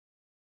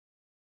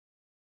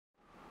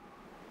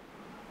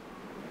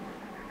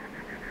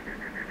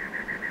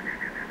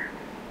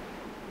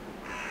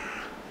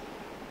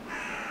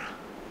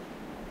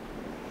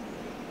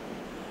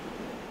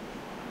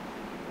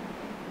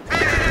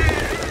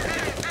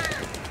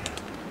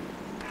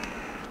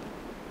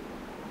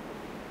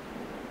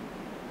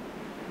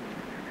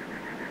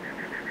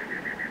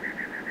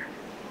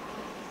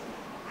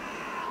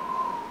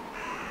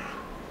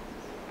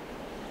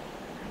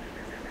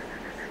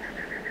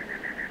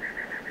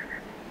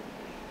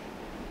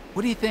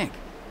What do you think?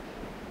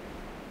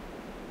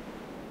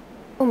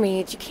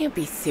 Omid, you can't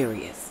be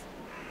serious.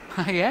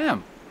 I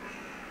am.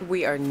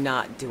 We are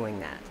not doing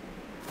that.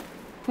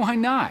 Why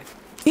not?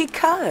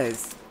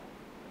 Because.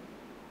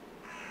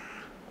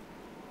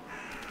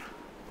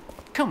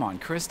 Come on,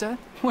 Krista.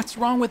 What's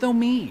wrong with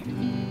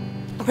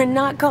Omid? We're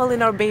not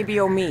calling our baby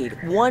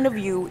Omid. One of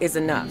you is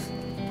enough.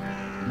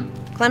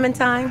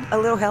 Clementine, a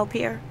little help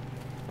here?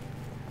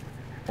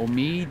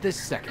 Omid the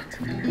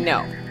second.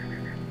 No.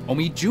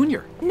 Omid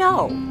Jr.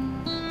 No.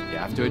 You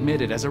have to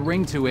admit it has a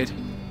ring to it.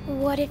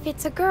 What if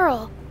it's a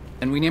girl?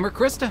 And we name her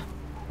Krista.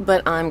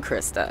 But I'm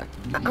Krista.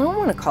 I don't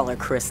want to call her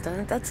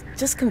Krista. That's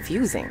just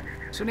confusing.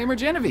 So name her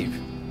Genevieve.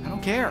 I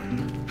don't care.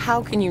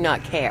 How can you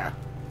not care?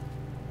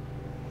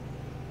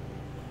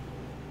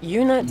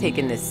 You're not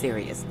taking this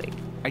seriously.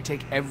 I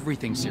take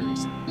everything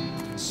seriously.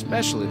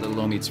 Especially little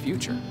Omid's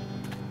future.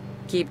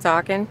 Keep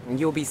talking, and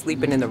you'll be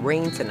sleeping in the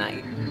rain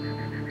tonight.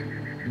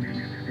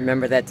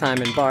 Remember that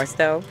time in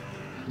Barstow?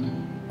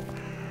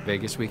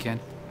 Vegas weekend?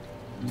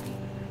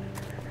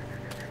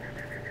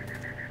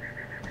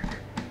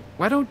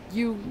 Why don't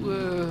you,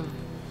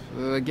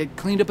 get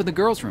cleaned up in the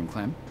girls' room,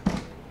 Clem?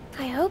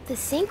 I hope the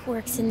sink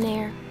works in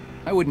there.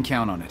 I wouldn't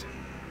count on it.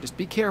 Just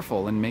be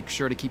careful and make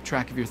sure to keep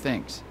track of your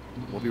things.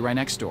 We'll be right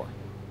next door.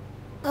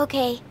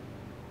 Okay.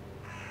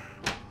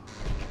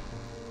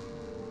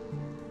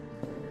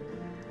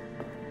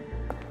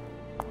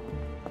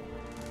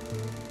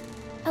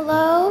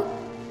 Hello?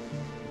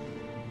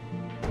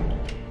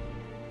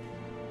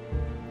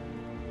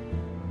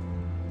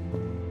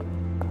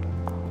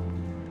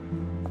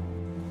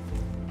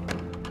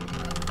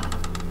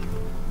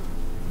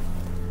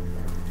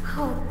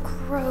 Oh,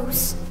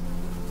 gross.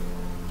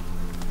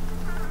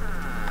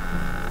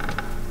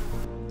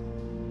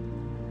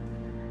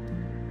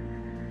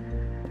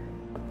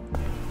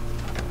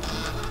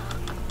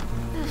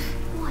 Ugh,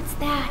 what's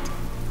that?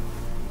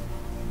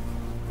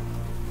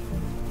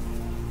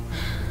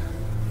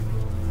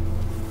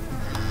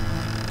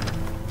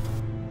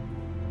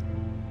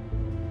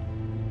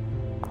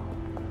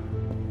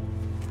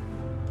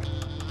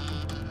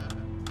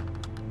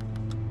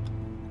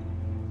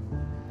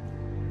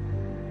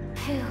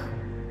 Phew.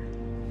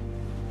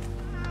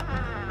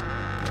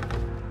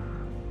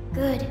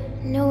 Good,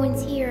 no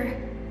one's here.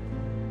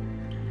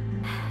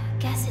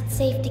 Guess it's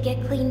safe to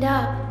get cleaned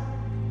up.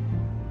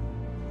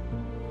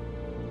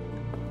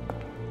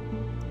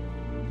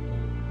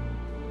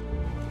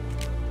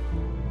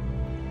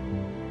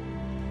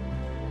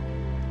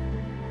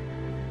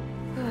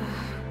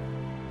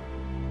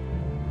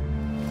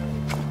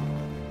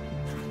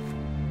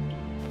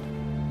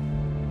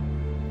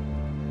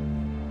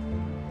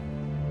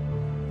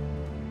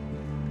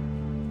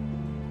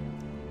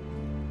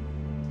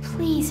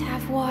 Please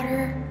have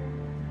water.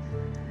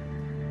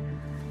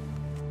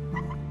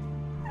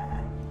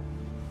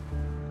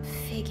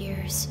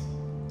 Figures.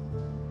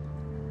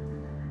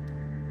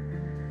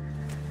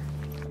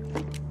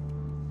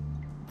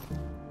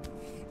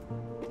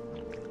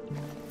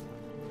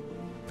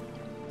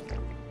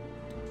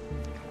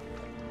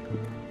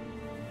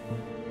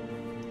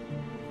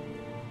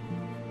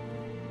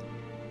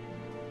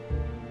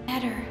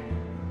 Better.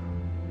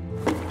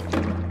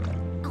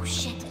 Oh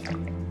shit.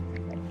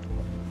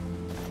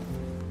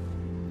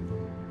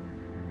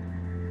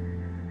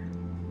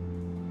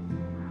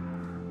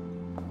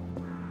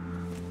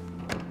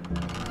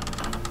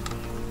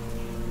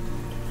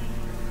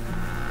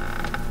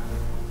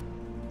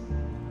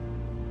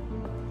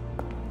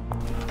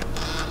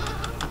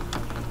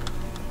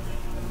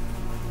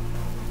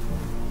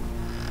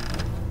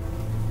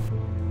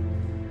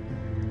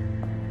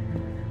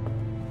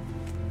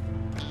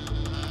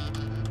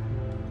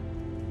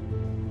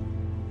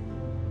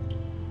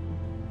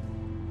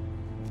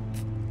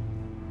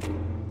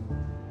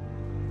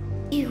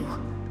 Ew.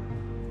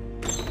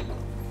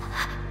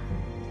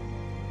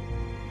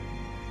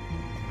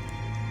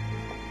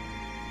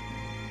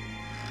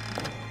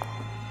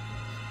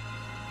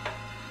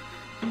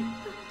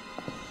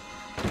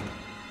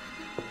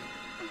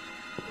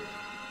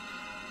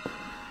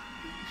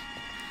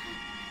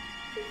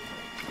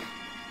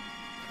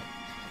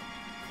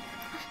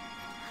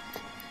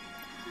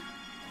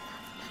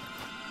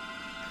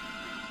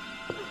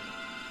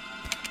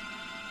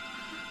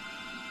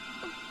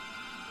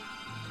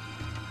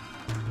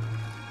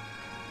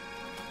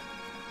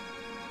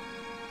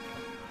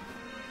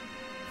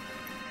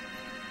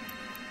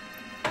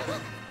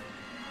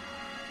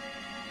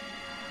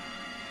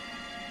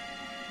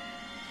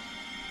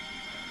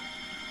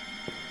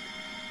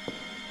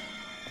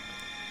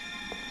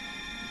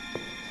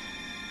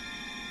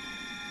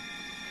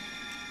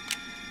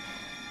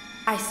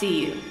 I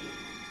see you.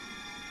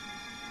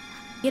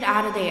 Get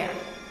out of there.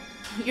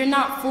 You're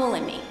not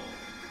fooling me.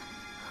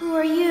 Who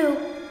are you?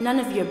 None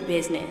of your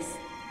business.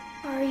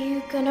 Are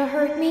you gonna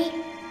hurt me?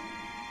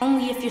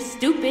 Only if you're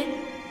stupid.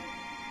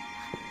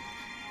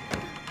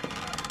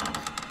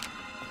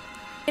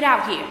 Get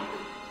out here.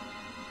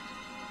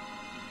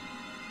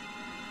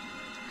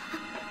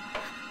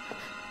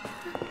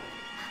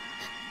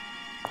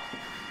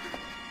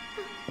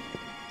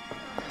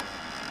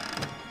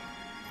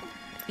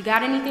 You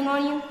got anything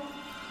on you?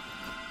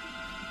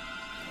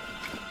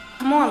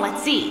 Come on,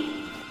 let's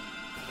see.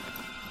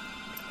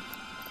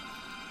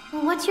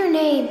 What's your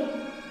name?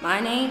 My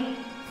name?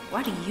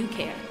 Why do you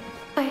care?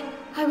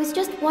 I was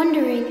just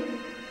wondering.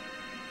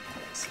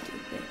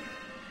 Stupid.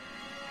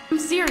 I'm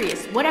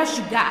serious. What else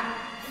you got?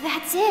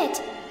 That's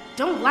it.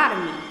 Don't lie to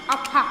me.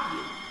 I'll pop you.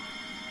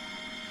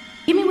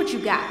 Give me what you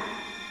got.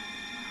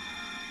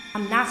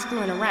 I'm not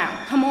screwing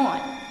around. Come on.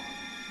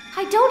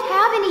 I don't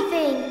have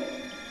anything.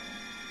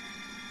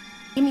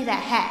 Give me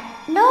that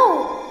hat.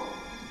 No.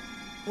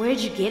 Where'd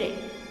you get it?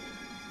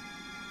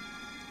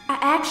 I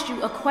asked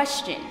you a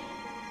question.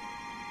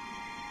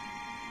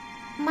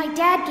 My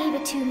dad gave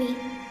it to me.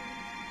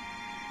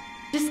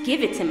 Just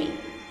give it to me.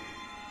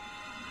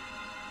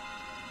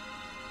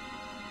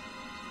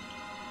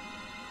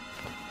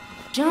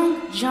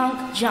 Junk,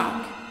 junk,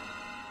 junk.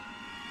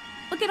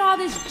 Look at all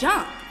this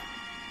junk.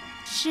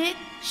 Shit,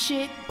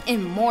 shit,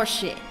 and more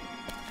shit.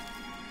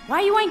 Why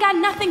you ain't got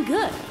nothing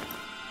good?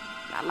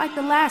 Not like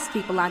the last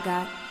people I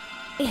got.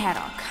 They had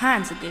all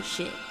kinds of good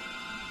shit.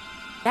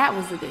 That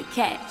was a good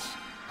catch.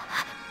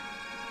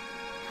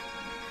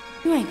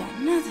 You ain't got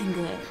nothing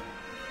good.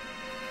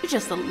 You're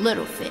just a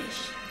little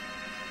fish.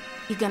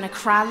 You gonna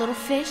cry, little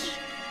fish?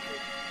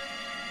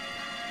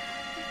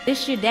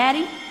 This your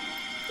daddy?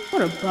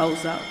 What a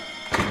bozo.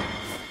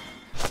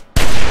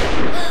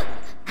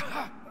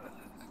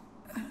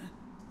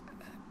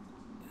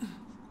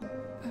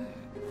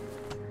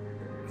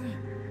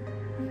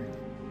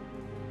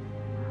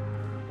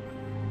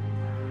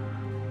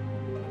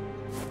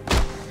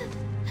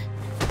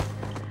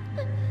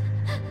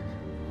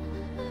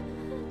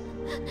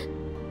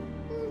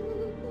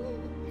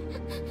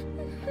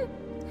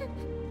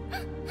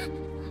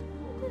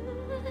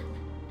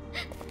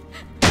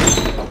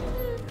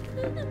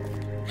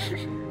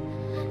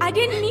 I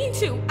didn't mean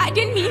to. I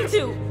didn't mean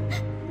to.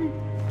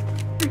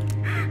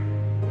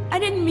 I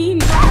didn't mean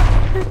that.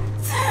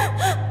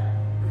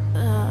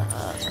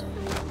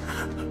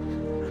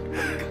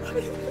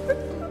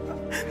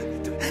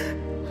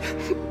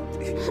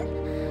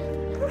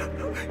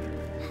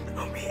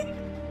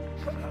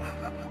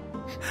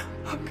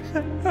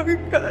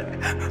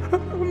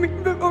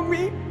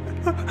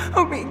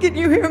 Homie, can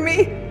you hear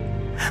me?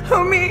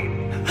 Homie!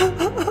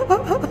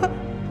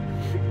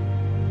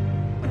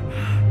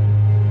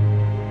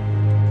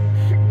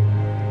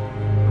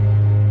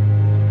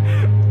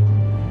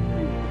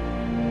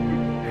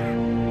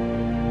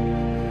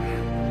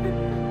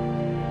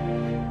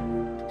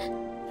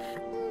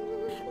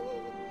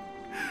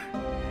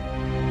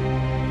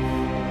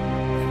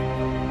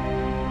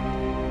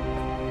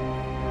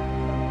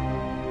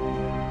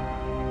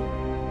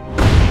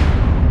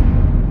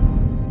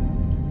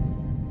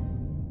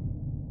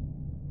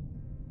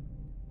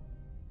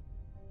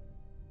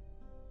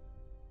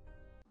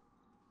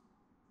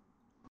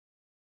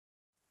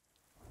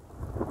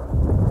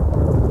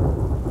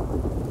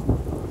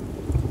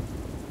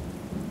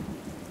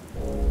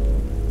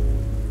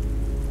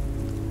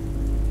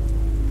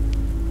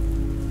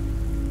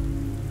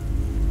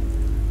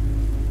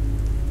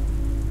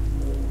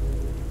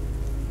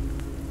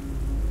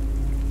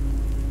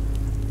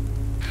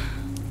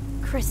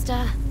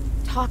 Krista,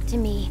 talk to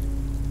me.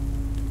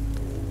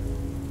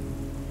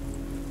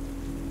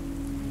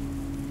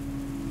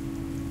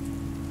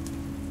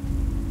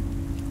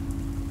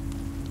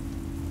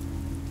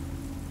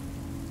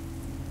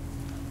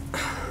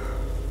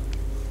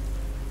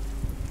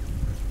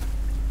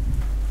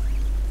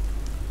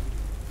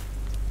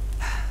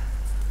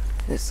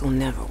 This will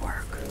never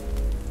work.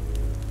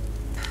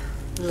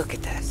 Look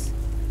at this.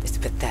 It's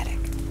pathetic.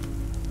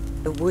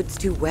 The wood's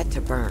too wet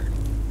to burn.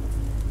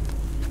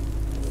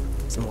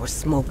 It's more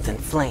smoke than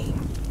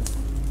flame.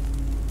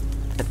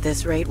 At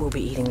this rate, we'll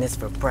be eating this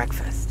for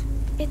breakfast.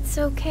 It's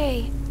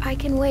okay. I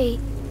can wait.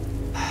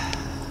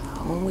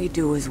 All we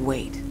do is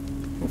wait.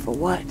 And for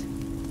what?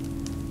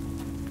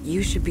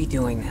 You should be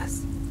doing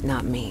this,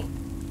 not me.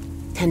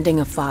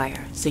 Tending a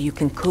fire so you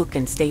can cook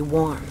and stay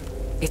warm.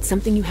 It's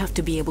something you have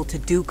to be able to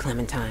do,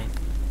 Clementine.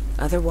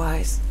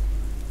 Otherwise...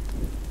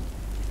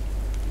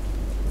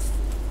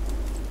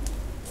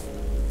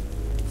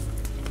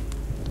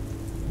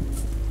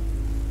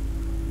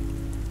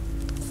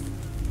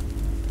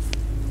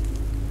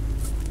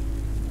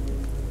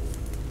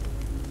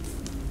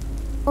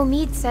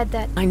 Omid said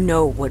that... I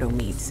know what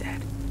Omid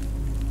said.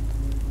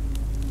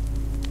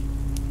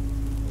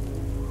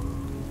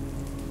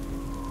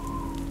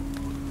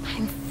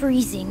 I'm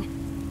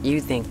freezing.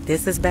 You think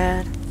this is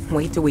bad?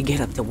 Wait till we get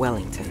up to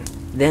Wellington.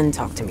 Then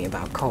talk to me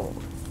about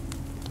cold.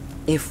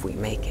 If we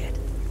make it.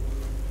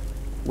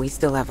 We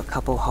still have a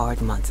couple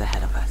hard months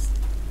ahead of us.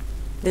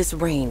 This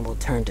rain will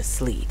turn to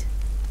sleet,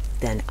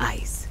 then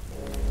ice,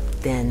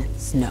 then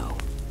snow.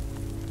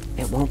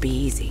 It won't be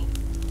easy.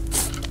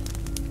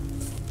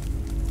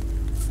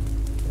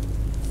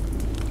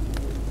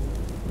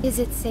 Is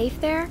it safe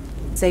there?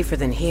 Safer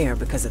than here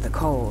because of the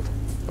cold.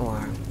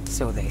 Or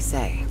so they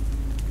say.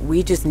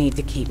 We just need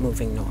to keep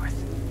moving north.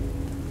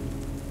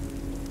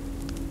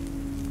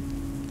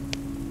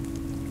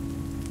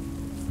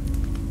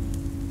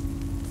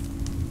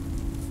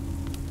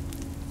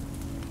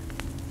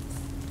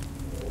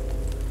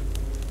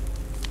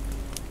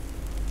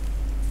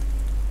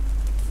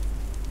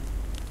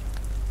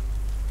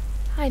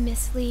 I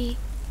miss Lee.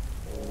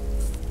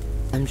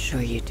 I'm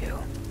sure you do.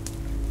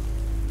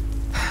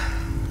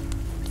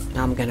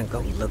 Now I'm gonna go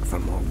look for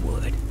more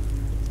wood.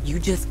 You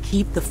just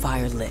keep the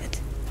fire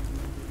lit.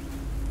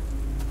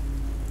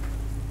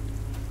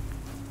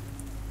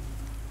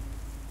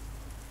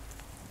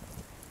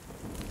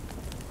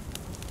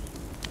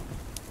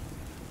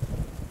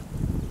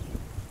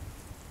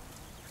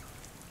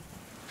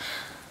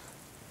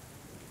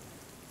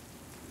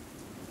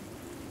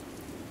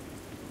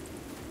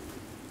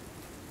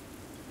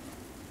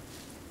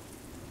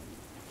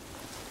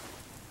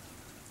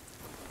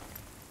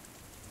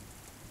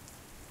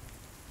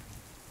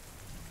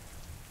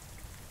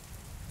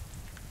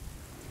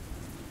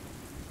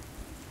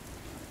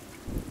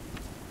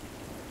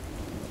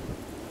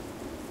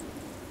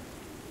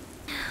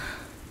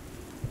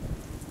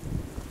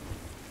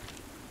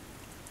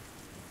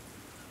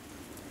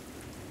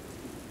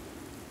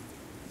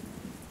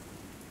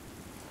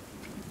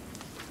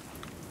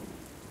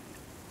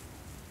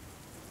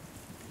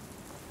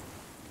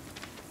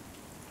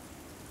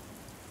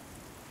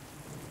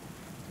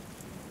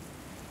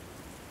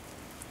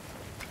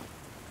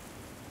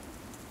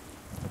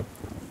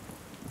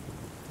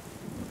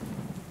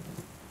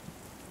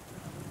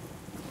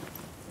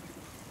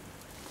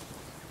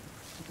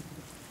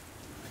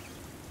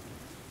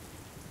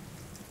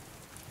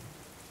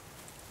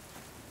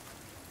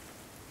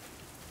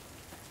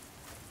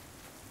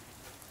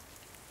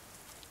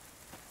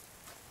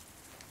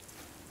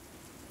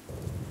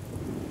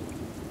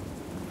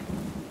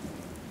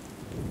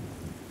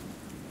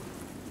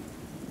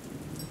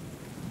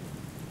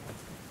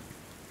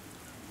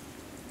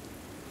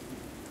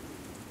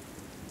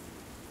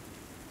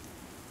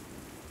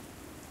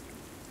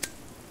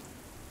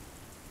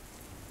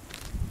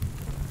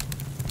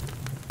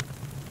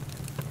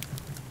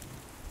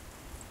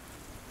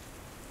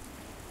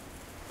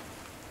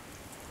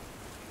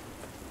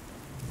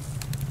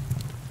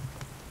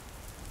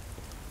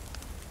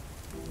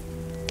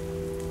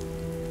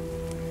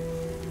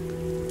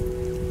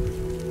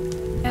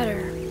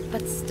 Better,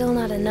 but still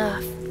not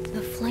enough.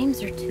 The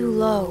flames are too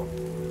low.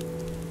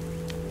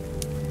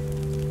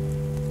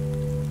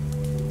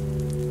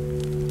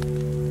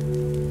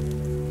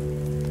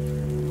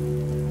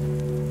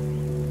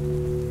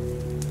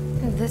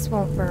 This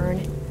won't burn.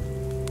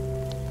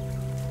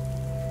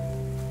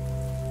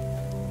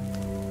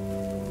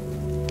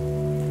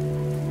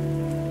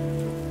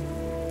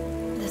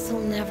 This'll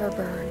never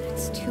burn.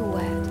 It's too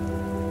wet.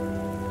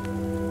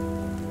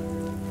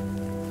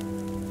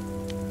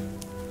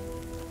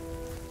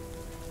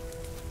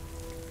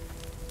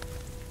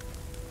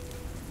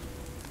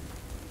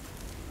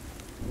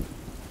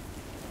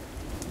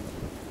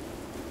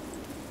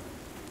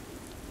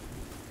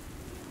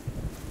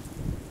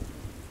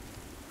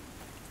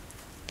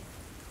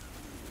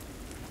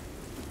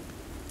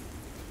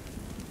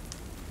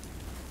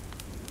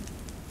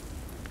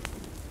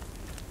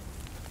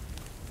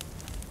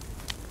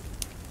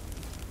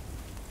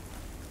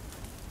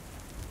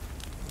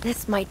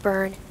 This might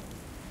burn.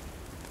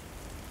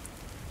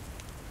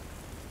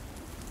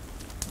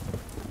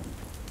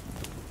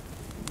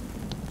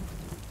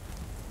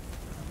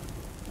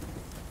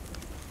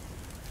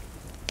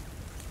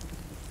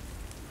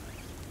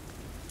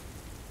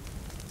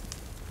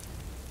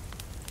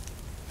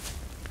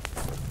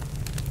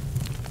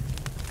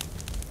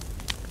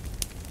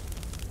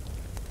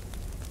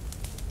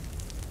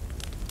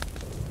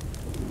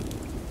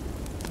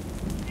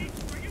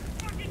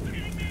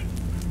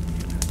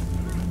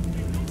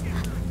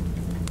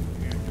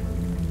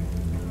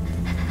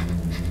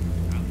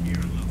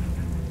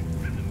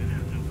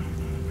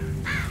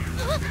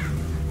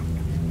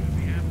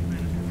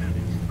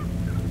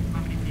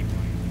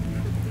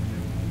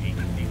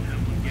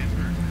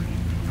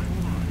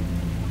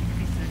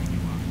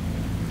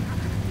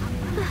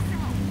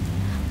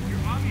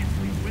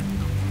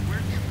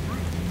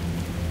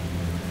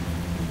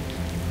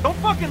 Don't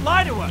fucking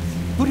lie to us!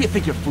 Who do you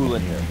think you're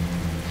fooling here?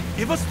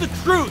 Give us the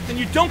truth and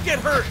you don't get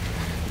hurt!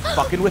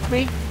 Fucking with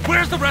me?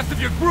 Where's the rest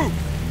of your group?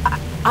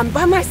 I'm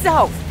by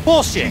myself.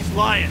 Bullshit! She's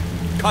lying.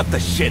 Cut the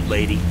shit,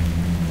 lady.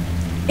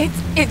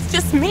 It's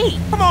just me.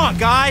 Come on,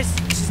 guys!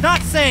 She's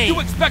not sane! You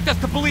expect us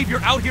to believe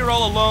you're out here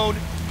all alone?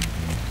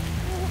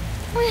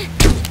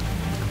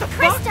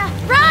 Krista,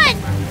 run!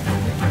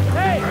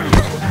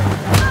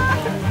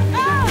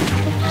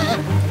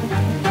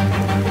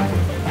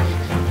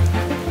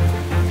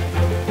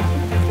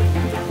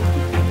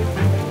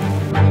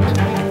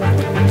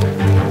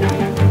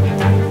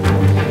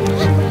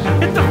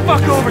 Get the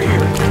fuck over here!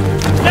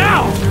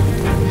 Now!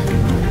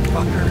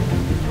 Fucker.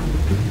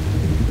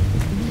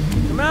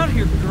 Come out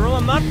here, girl.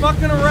 I'm not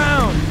fucking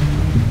around.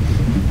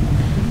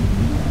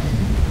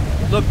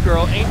 Look,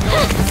 girl, ain't no...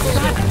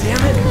 God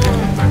damn it!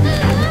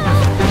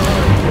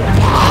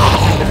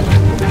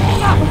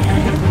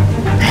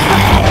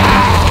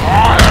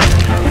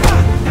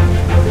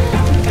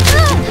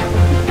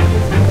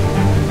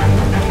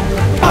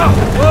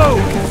 Whoa!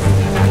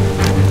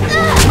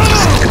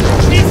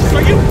 Jesus,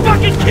 are you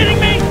fucking kidding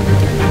me?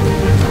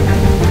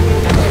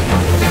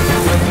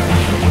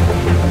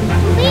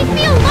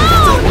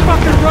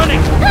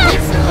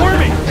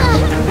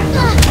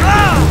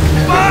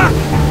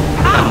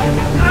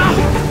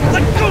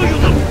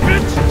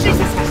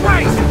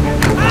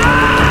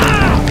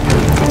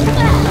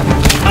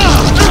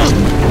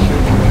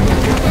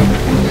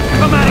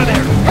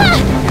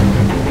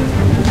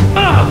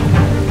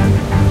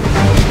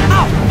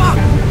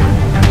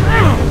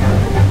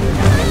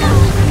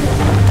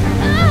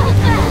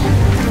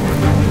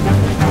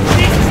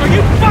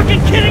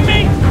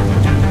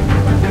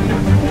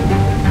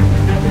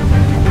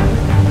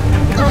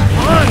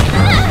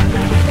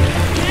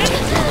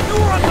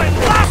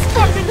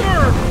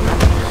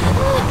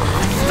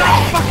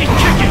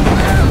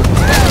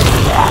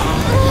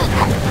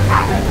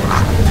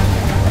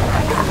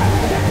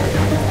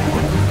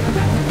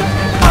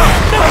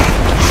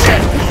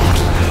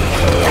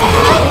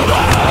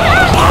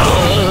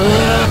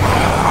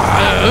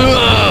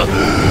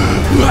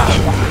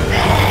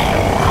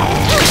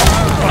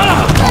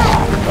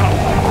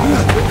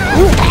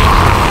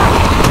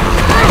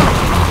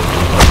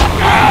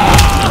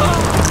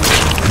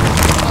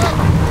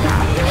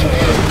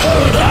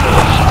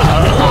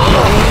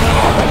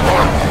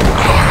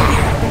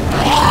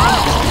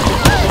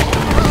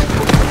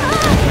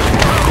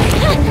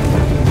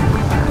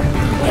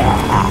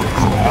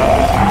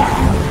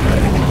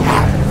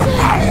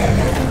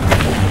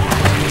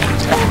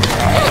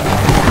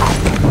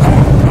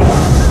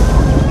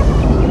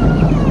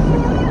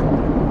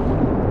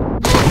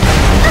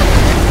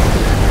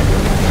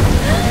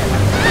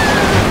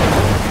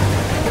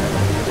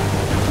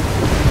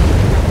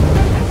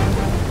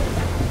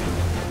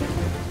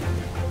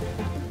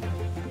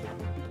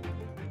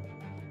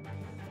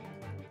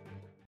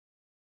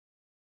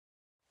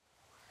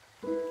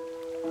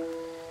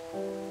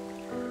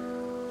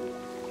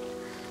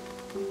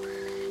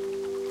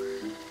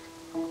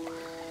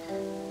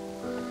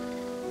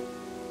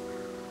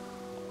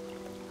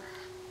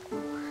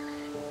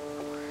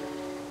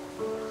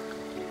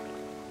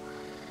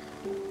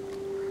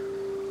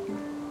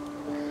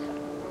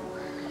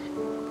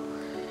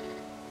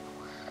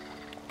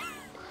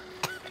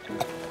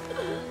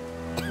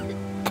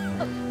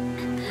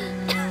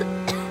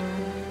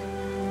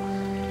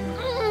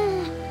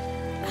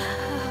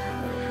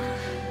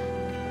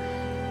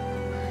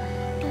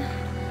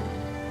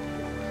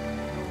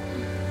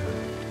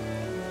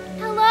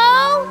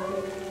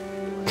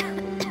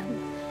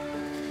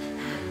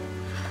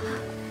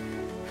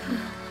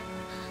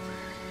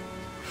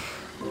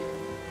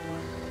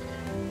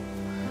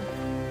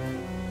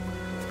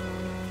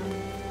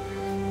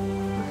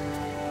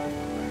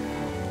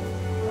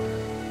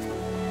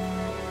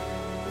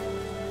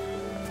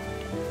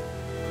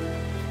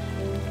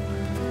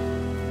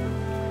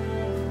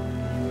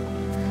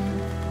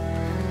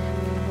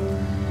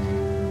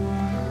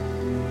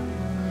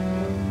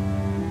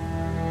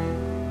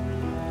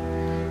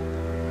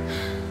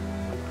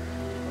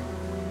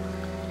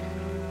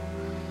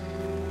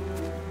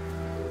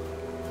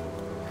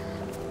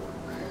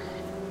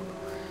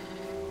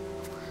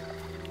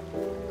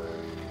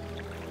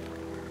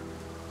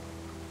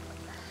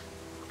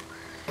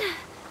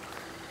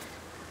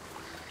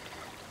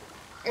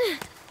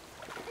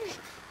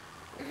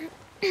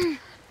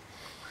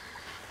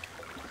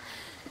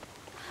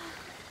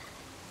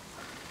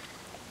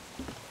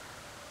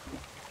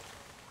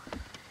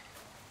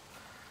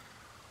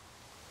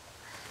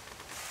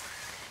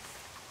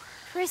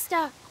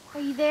 Krista,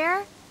 are you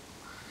there?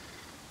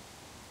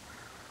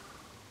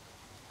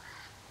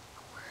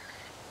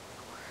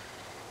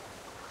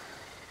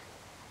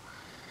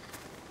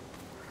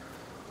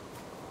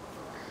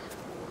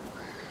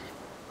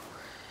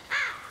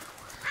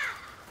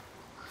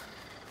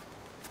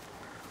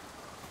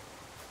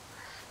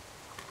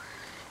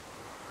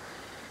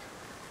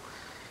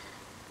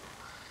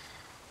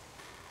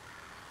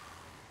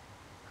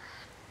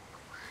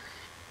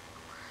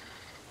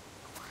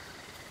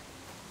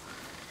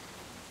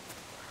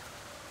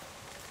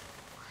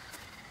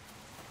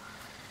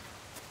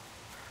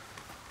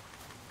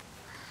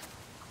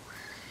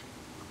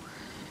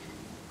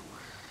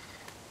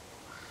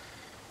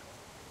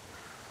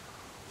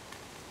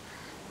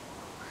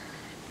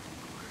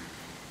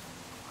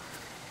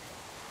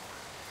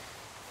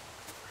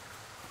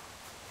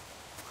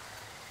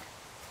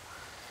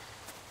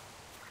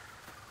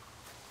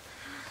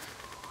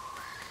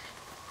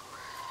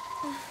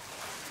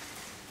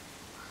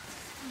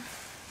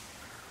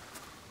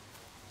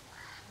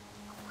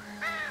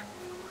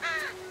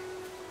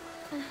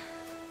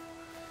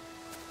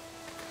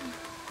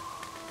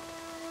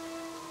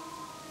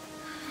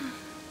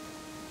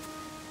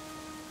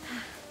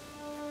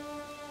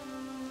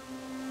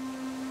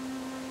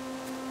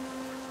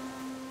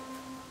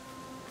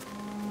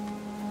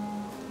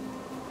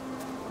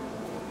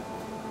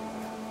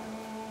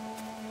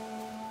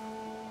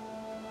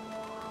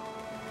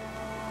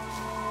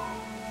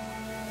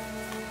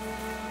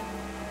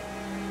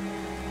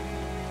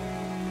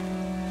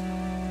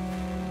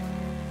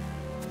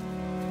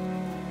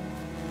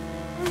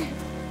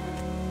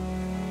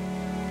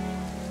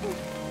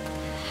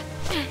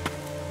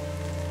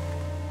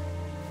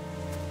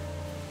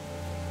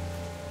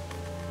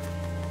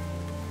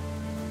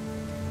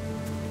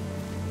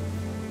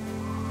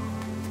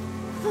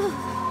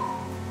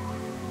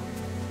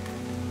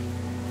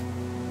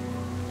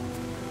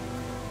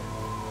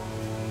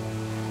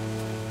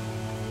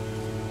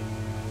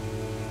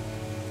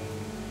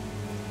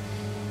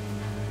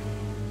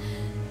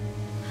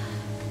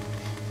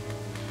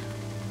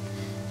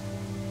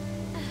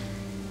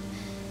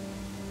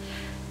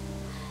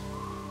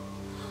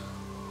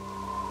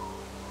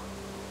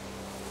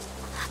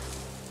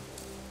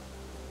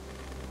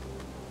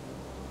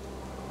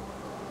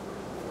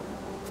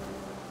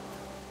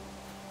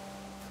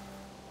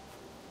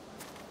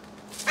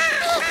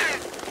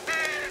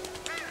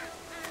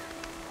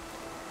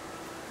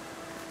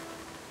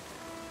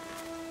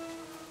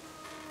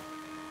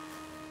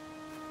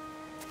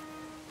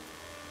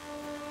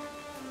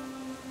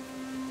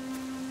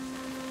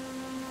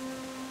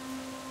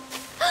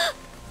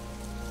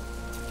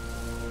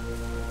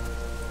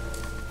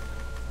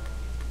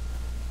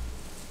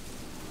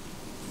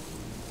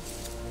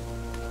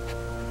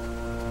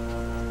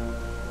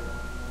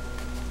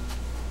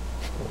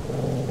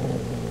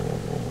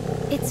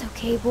 It's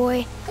okay,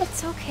 boy.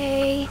 It's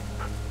okay.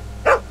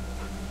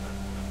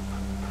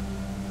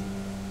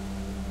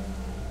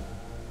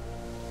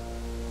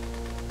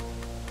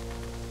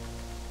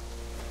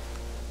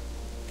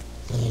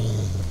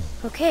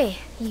 Okay,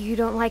 you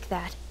don't like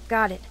that.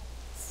 Got it.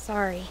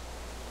 Sorry.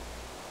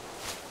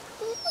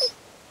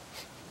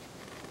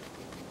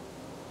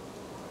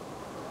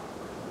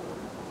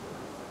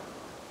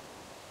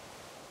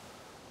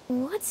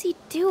 What's he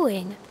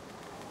doing?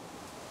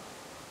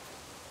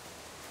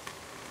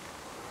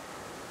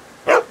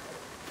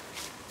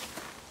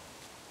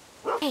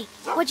 Hey,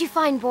 what'd you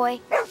find, boy?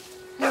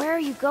 Where are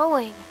you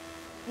going?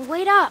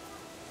 Wait up!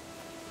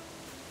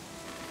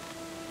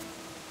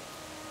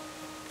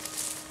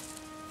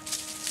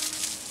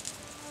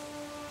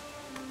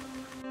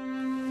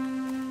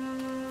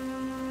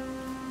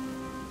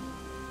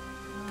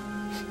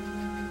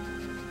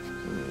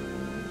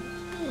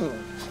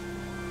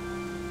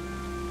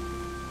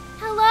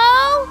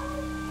 Hello?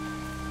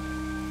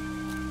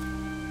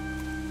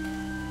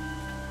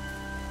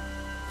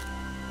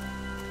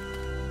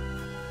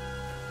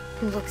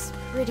 Looks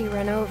pretty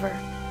run over,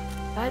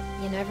 but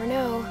you never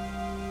know.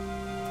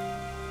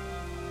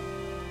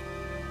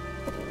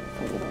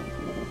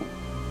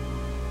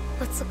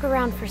 Let's look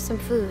around for some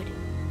food.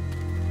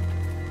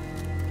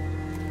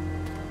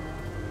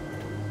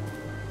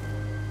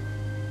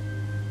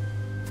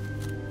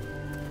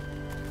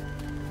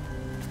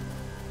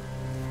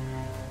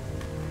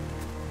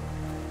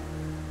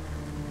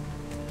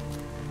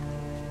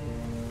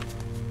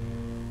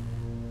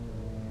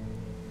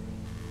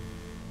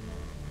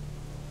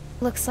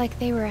 Looks like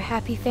they were a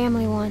happy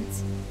family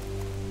once.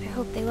 I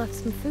hope they left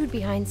some food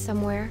behind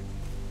somewhere.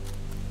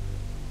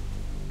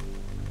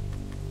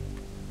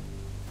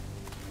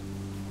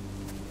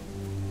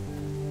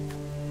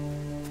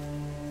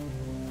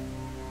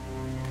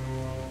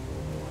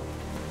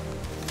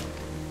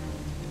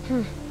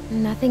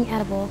 Nothing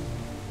edible.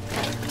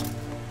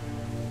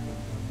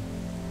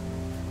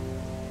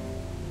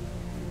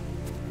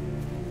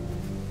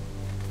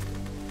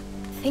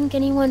 Think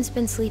anyone's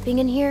been sleeping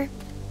in here?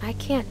 I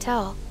can't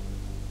tell.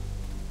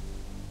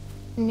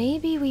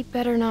 Maybe we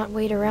better not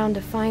wait around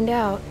to find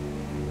out.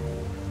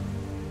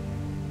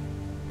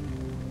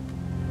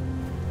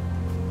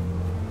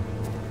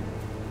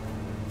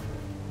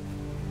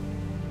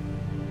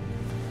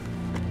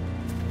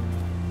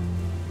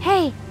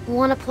 Hey,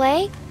 wanna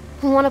play?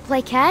 Wanna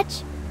play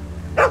catch?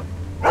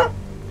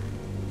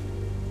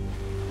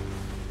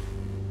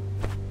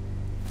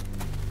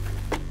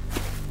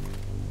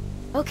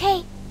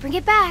 Okay, bring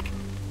it back.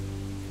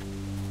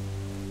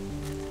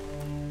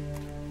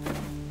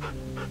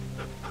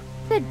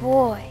 Good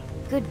boy,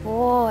 good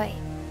boy.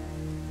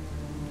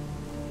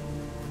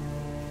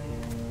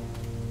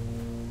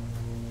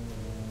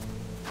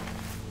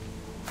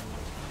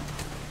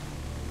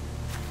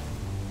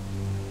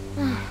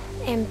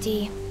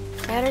 Empty.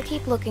 Better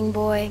keep looking,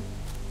 boy.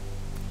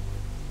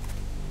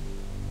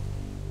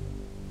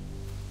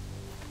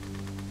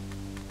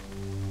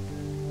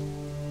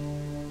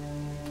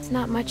 It's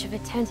not much of a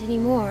tent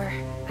anymore.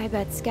 I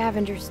bet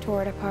scavengers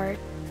tore it apart.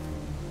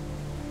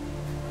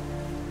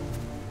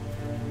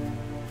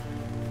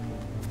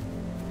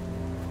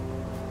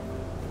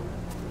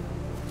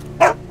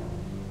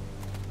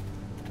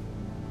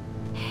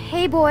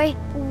 Hey, boy.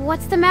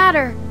 What's the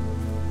matter?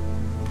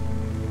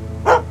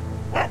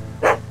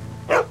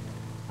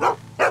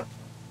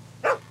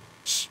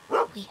 Shh.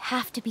 We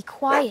have to be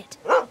quiet.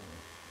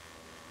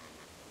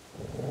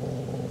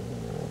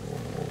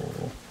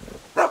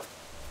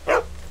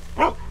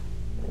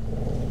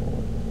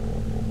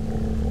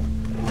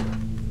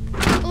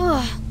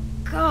 Ugh,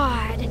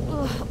 God.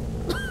 Ugh.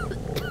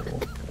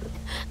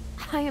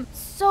 I am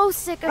so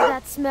sick of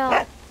that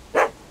smell.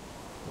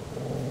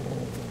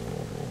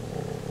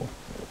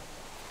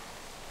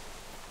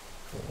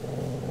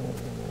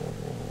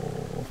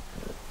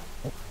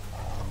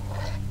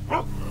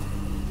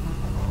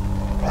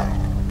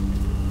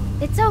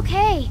 It's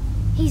okay.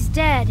 He's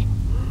dead.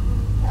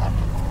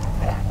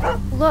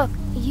 Look,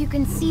 you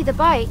can see the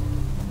bite.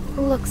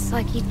 Looks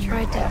like he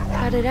tried to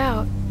cut it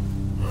out.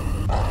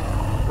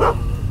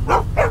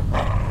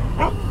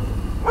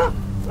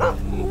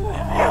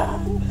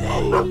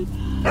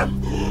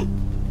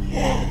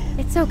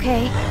 It's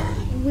okay.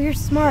 We're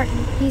smart,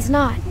 and he's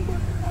not.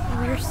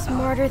 We're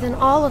smarter than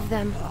all of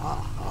them.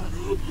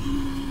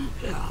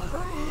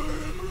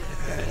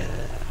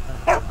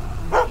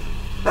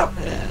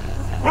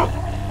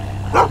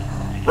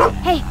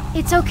 Hey,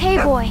 it's okay,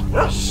 boy.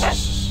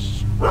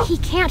 Shh. He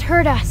can't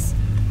hurt us.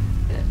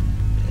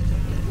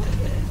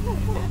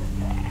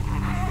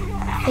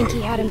 Think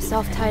he had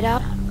himself tied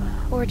up?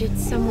 Or did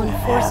someone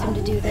force him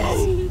to do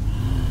this?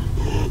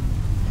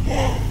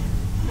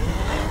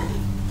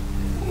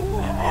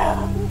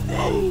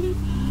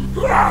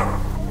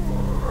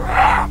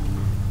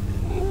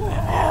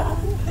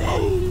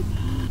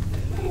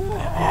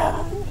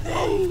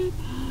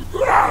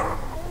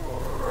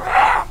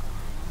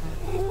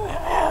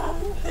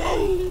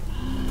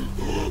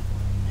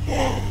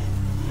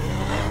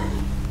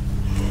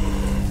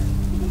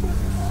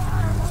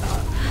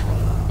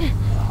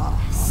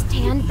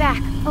 Stand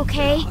back,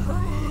 okay?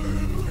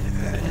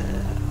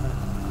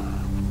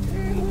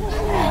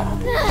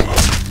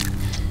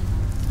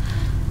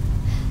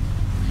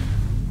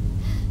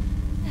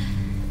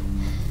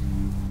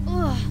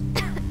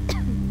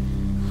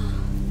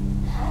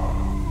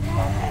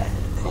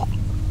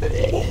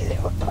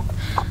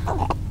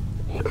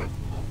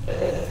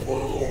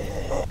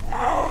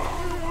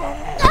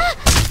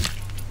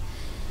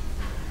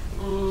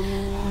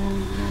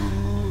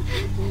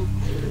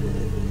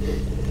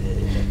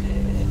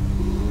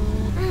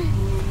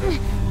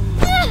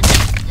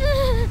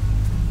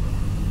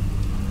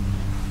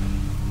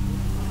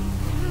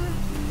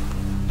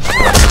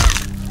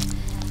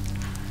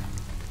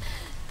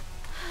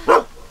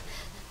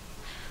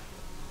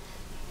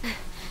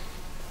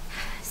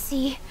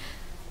 See?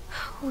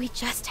 We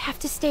just have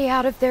to stay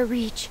out of their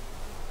reach.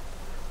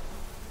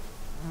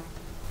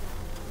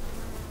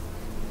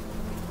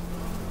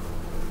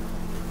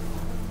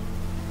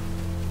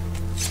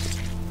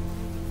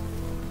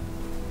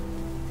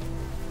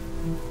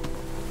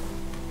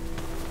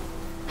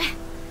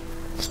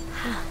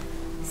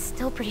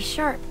 Still pretty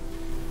sharp.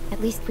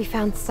 At least we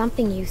found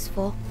something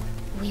useful.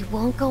 We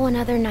won't go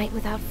another night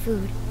without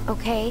food,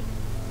 okay?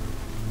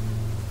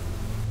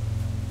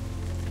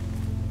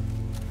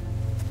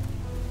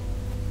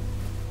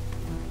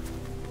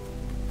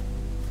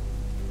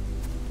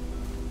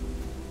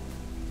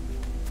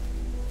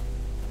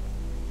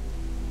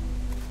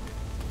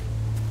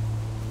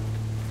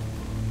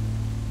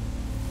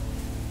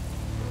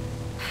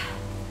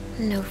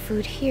 No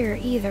food here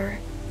either.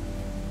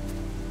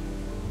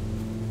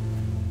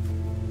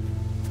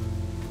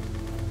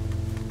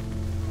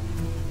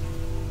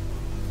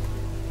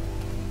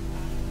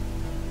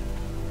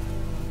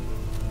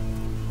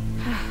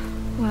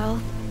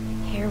 Well,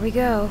 here we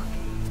go.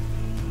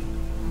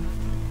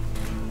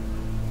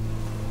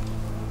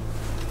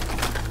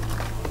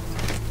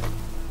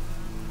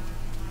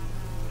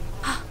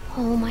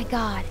 Oh my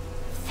God,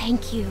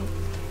 thank you.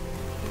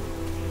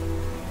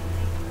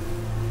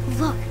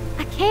 Look,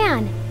 a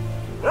can!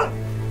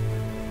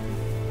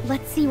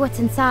 Let's see what's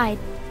inside.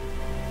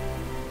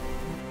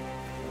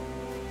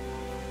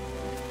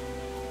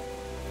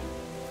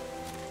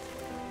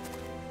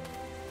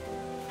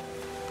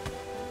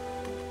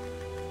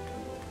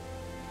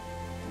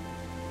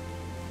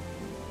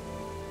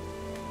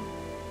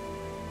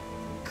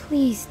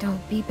 Please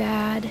don't be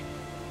bad.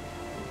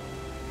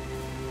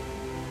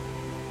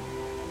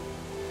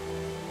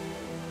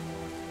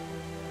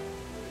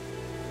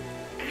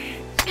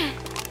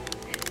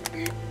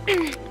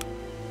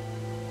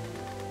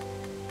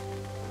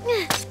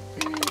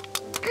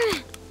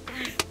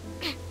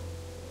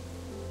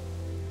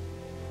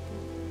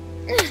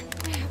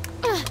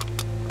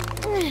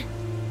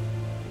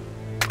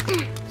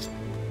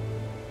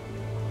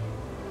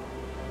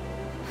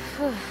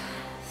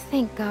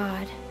 Thank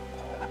God.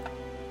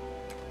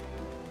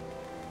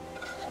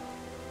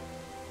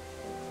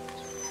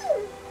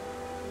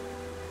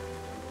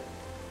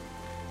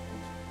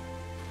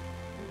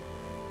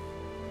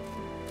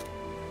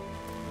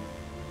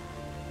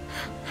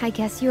 I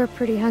guess you were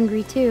pretty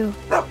hungry too.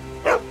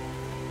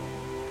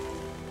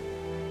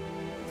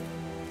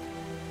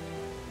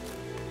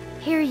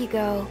 Here you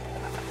go.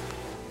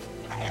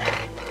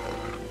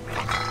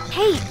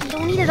 Hey, you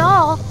don't eat it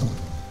all.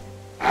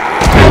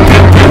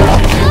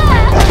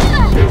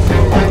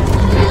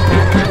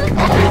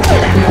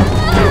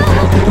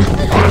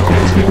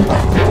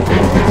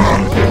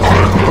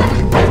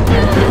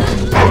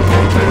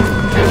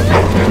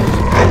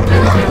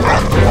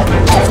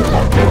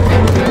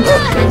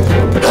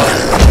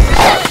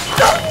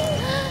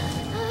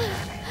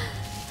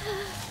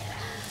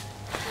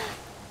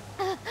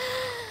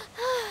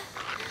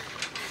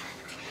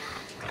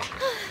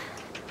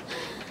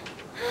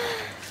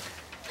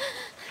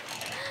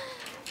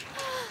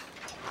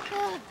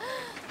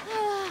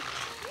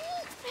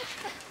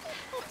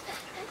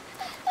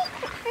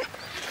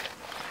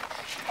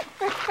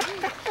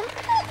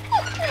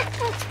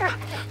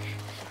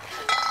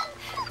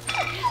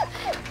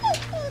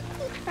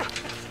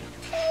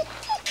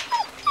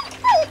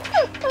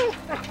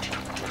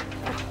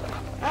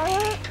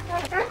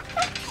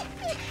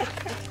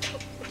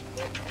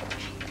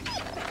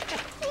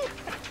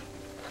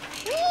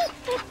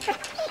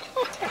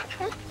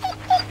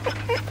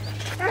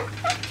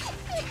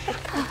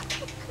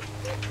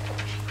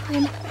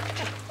 I'm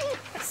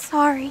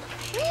sorry.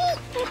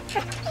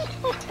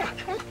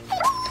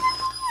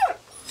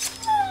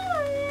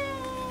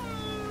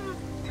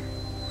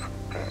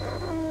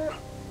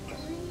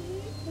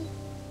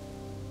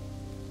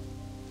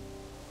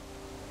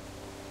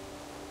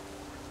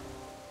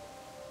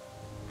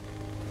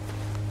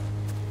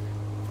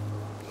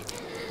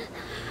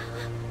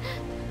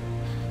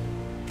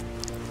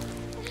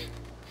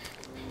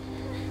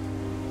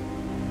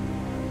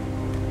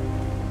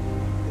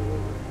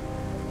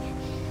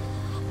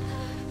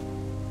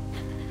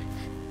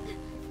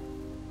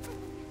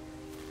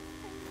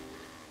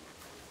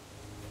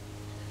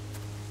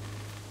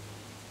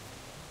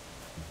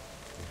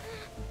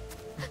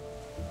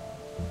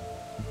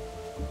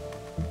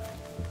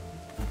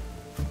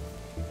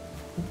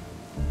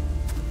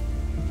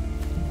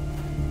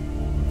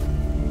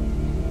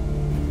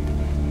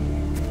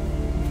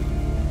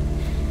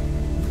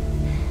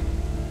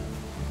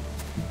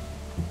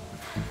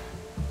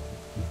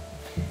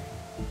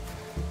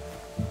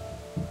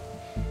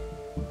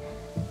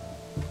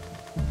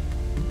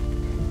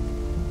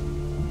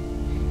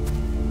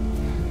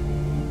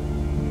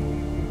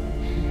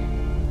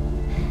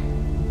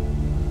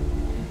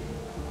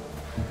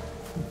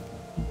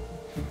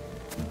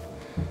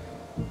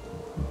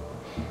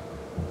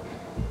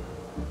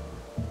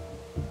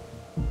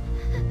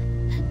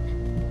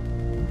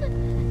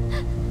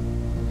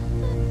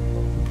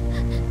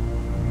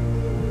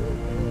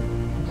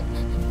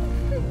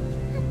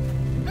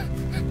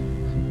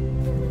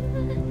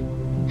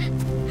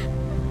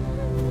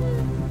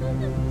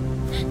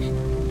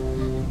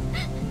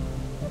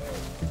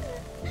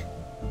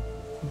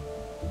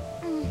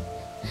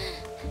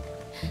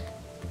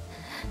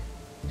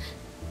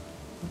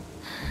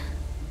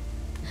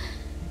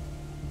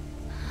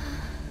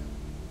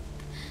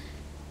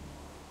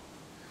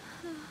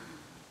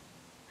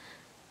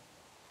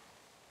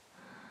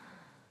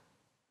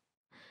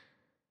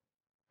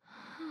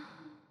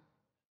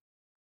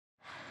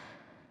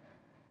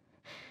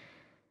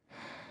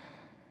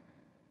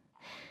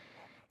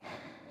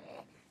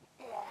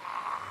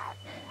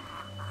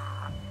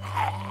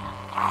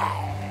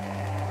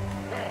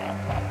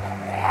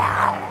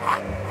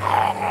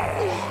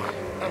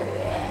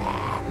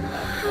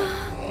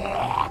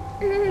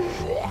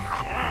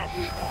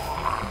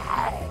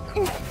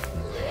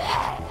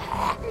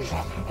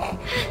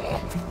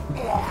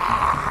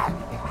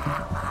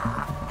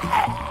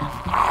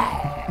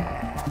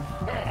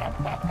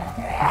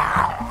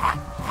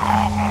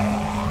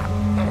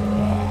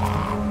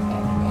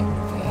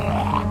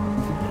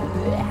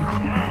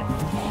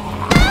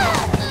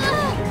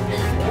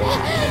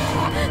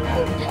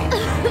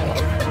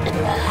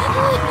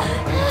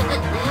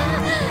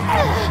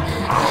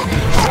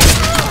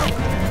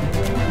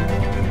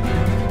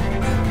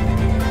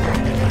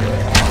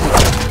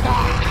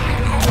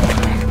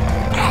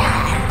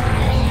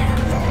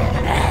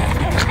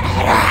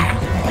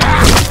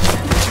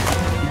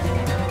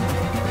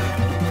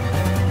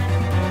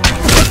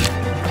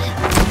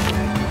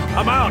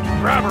 I'm out.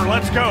 Grab her.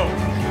 Let's go.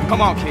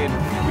 Come on, kid.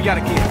 We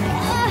gotta get her.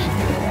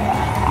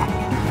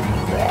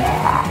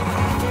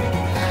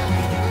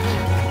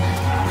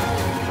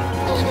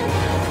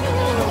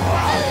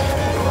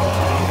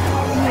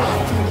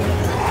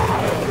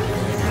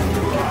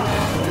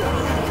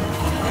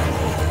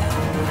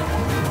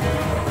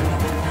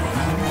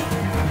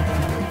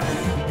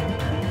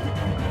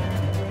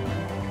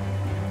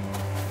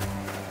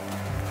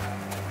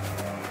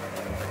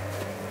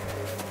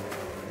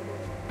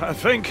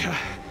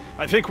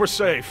 I think we're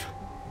safe.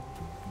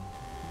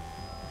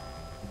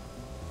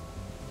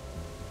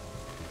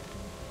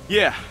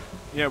 Yeah,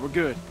 we're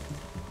good.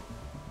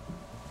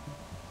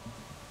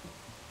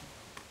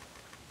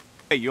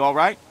 Hey, you all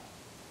right?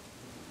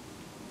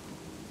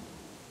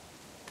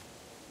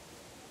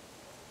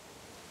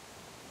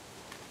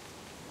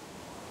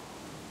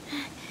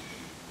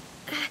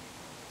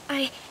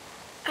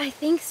 I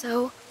think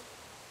so.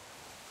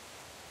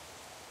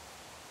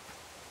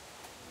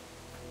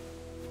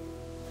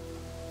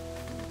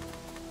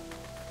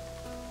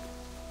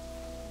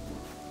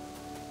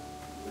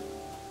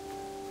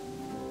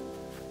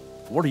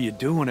 What are you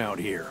doing out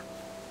here?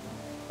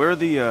 Where are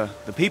the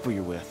people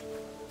you're with?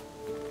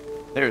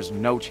 There's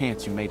no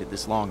chance you made it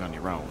this long on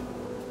your own.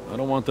 I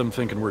don't want them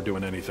thinking we're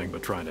doing anything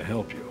but trying to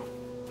help you.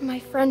 My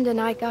friend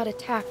and I got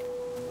attacked.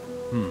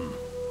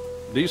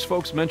 These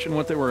folks mention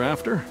what they were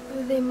after?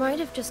 They might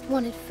have just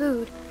wanted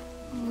food.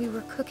 We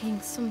were cooking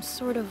some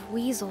sort of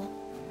weasel.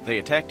 They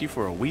attacked you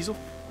for a weasel?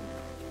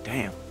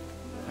 Damn,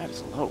 that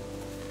is low.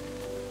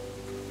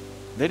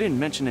 They didn't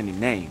mention any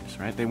names,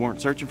 right? They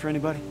weren't searching for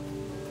anybody?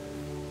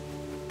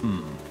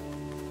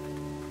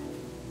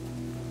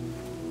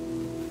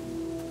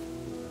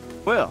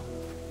 Well,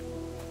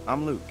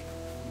 I'm Luke,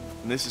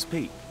 and this is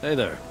Pete. Hey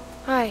there.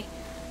 Hi,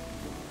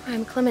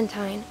 I'm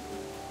Clementine.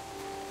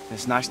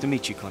 It's nice to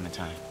meet you,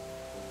 Clementine.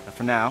 But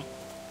for now,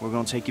 we're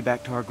gonna take you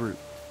back to our group.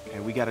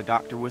 Okay, we got a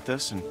doctor with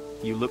us, and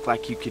you look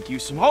like you could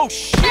use some— Oh,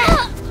 shit!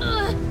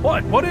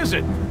 What? What is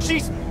it?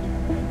 She's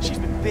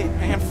been bit,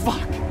 man.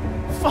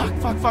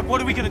 Fuck.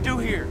 What are we gonna do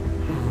here?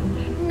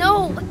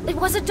 No, it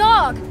was a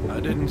dog. I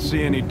didn't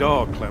see any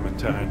dog,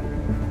 Clementine.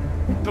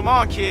 Come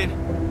on, kid.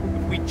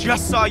 We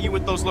just saw you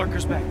with those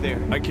lurkers back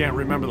there. I can't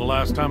remember the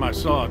last time I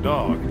saw a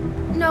dog.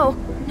 No,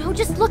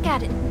 just look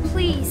at it,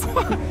 please.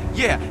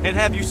 Yeah, and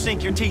have you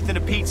sink your teeth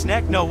into Pete's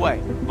neck? No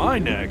way. My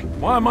neck?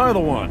 Why am I the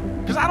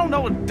one? Because I don't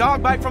know a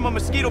dog bite from a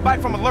mosquito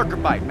bite from a lurker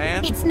bite,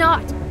 man. It's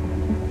not.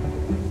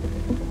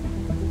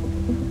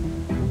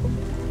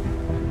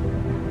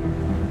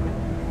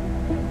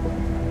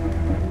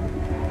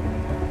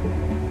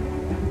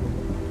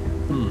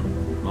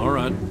 All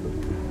right.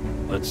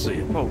 Let's see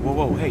it.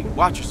 Whoa, hey,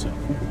 watch yourself.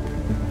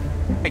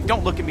 Hey,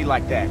 don't look at me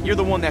like that. You're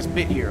the one that's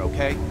bit here,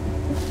 okay?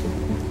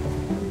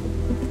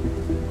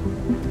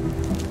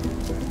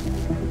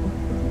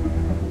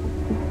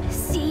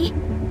 See?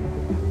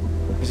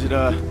 Is it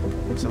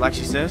like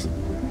she says?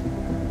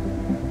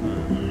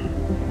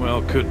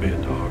 Well, could be a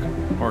dog.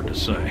 Hard to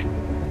say.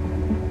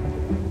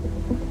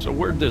 So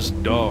where'd this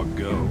dog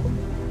go?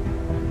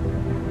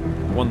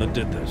 The one that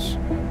did this.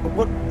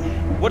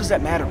 What does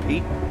that matter,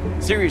 Pete?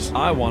 Seriously.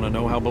 I want to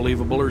know how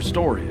believable her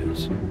story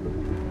is.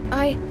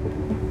 I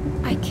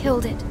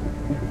killed it.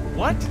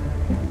 What?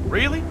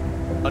 Really?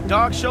 A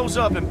dog shows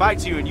up and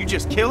bites you and you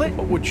just kill it?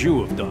 What would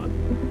you have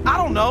done? I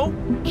don't know.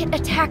 It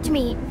attacked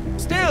me.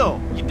 Still,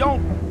 you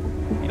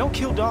don't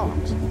kill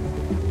dogs.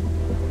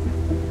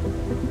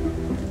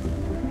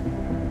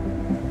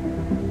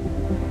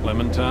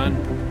 Clementine,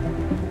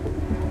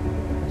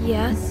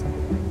 Yes?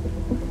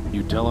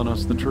 you telling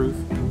us the truth?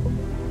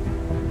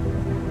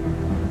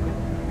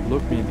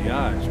 Look me in the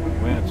eyes when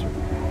you answer.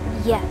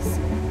 Yes.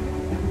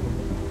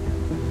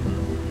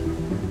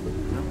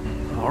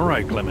 All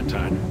right,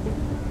 Clementine.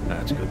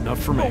 That's good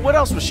enough for me. Well, what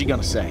else was she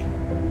gonna say?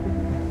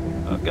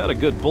 I've got a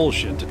good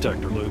bullshit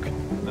detector, Luke.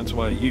 That's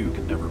why you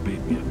can never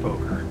beat me at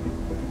poker.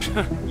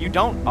 You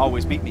don't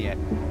always beat me at.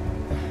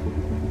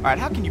 All right,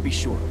 how can you be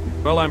sure?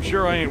 Well, I'm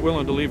sure I ain't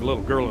willing to leave a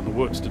little girl in the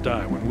woods to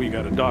die when we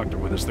got a doctor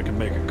with us that can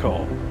make a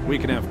call. We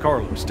can have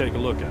Carlos take a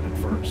look at it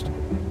first.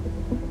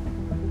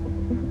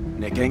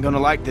 Nick ain't gonna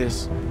like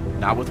this.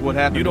 Not with what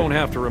happened. You don't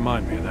have to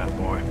remind me of that,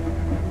 boy.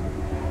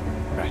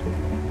 Right.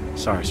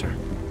 Sorry, sir.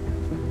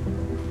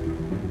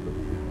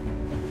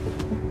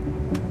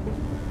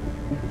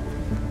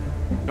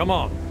 Come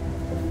on.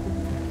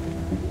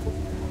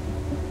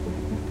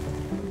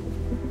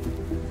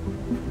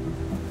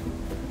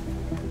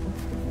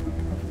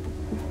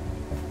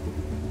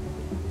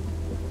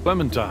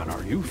 Clementine,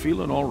 are you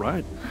feeling all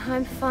right?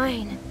 I'm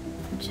fine.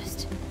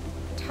 Just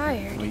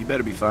tired. Well, you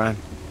better be fine,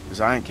 because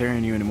I ain't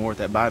carrying you anymore with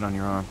that bite on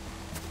your arm.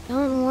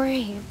 Don't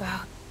worry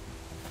about...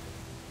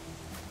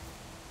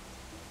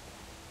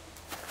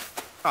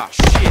 Ah,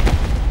 shit!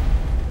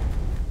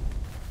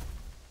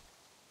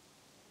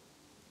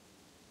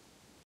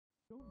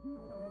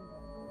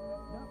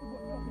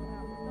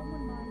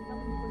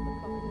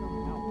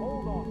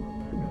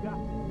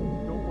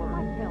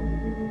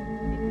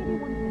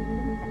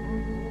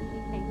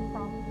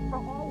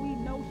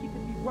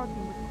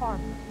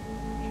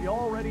 She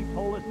already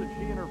told us that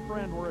she and her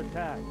friend were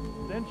attacked.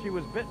 Then she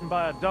was bitten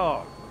by a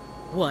dog.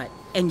 What?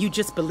 And you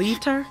just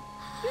believed her?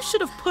 You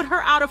should have put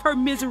her out of her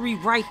misery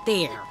right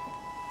there.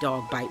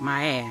 Dog bite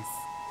my ass.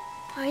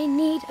 I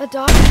need a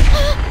doctor.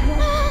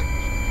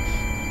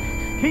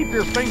 Keep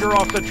your finger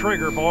off the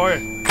trigger, boy.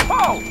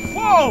 Oh,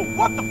 whoa!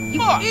 What the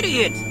fuck? You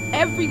idiot!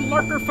 Every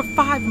lurker for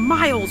 5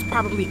 miles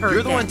probably heard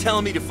You're the that. one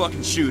telling me to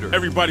fucking shoot her.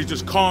 Everybody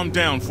just calm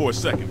down for a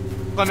second.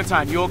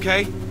 Clementine, you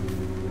okay?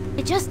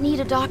 I just need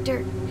a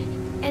doctor.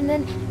 And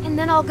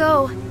then I'll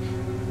go.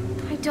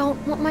 I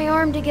don't want my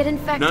arm to get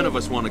infected. None of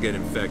us want to get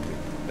infected.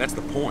 That's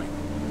the point.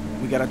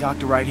 We got a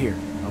doctor right here,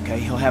 okay?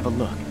 He'll have a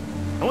look.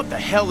 And what the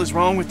hell is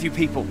wrong with you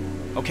people?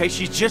 Okay,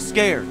 she's just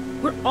scared.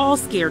 We're all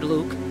scared,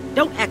 Luke.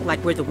 Don't act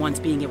like we're the ones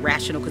being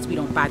irrational because we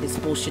don't buy this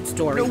bullshit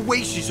story. No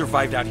way she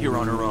survived out here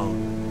on her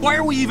own. Why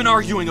are we even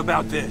arguing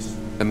about this?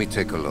 Let me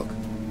take a look.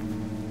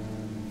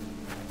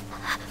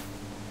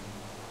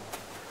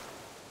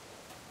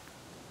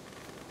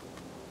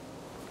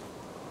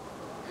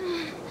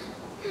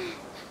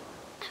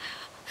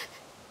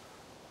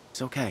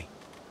 It's okay.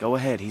 Go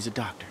ahead, he's a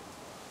doctor.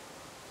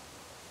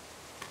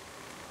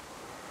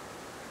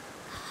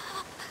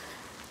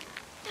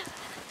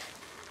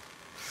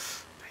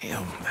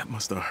 Damn, that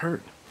must have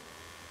hurt.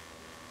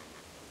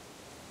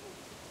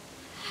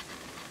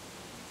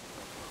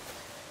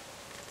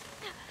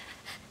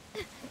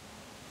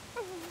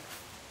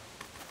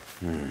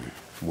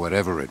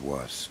 Whatever it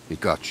was,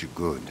 it got you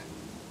good.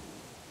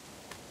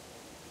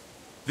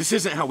 This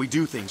isn't how we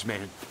do things,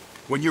 man.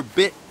 When you're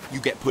bit, you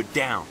get put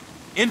down.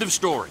 End of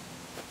story.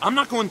 I'm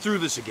not going through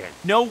this again.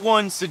 No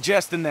one's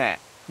suggesting that.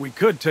 We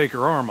could take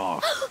her arm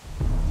off.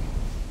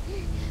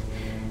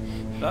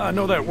 I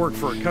know that worked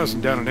for a cousin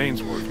down in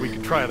Ainsworth. We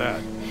could try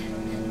that.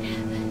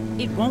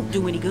 It won't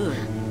do any good.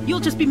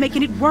 You'll just be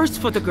making it worse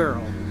for the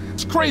girl.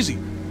 It's crazy.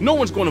 No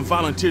one's going to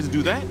volunteer to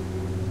do that.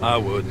 I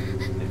would,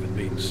 if it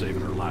means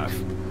saving her life.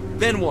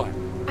 Then what?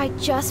 I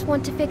just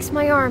want to fix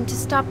my arm to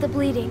stop the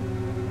bleeding.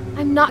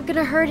 I'm not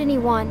gonna hurt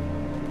anyone.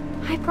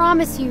 I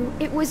promise you,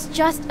 it was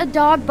just a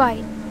dog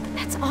bite.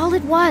 That's all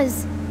it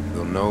was.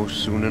 You'll know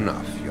soon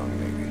enough, young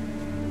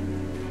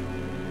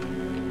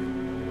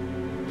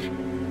lady.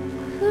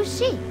 Who's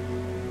she?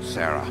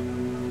 Sarah,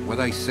 what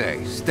I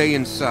say, stay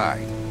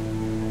inside.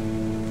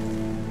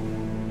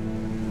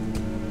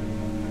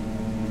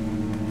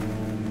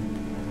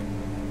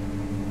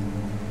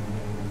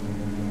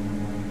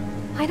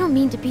 I don't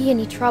mean to be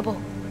any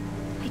trouble.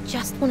 I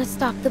just want to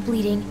stop the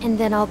bleeding and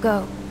then I'll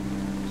go.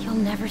 You'll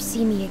never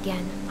see me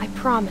again, I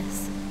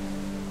promise.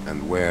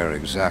 And where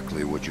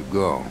exactly would you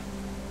go?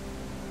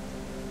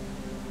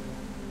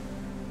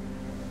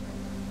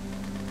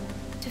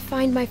 To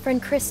find my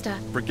friend Krista.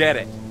 Forget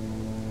it.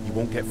 You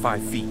won't get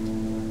 5 feet.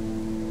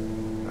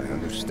 I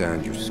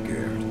understand you're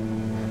scared,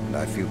 and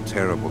I feel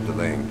terrible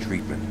delaying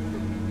treatment.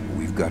 But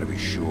we've got to be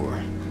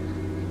sure.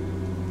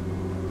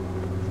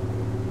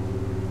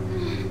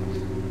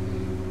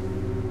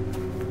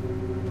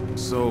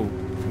 So,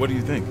 what do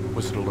you think?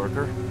 Was it a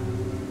lurker?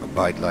 A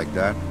bite like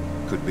that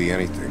could be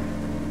anything.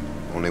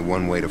 Only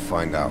one way to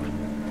find out.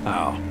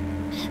 How?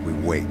 We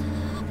wait.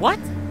 What?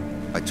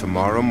 By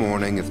tomorrow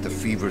morning, if the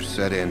fever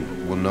set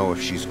in, we'll know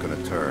if she's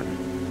gonna turn.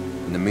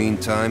 In the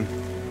meantime,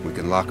 we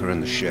can lock her in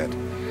the shed.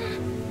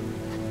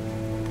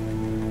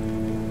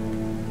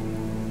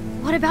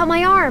 What about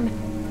my arm?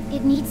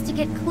 It needs to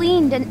get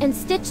cleaned and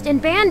stitched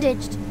and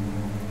bandaged.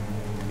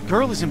 The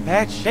girl is in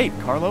bad shape,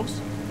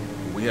 Carlos.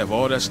 We have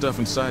all that stuff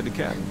inside the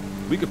cabin.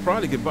 We could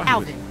probably get by with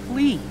Alvin, it.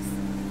 please.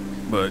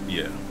 But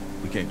yeah,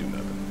 we can't do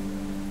nothing.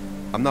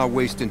 I'm not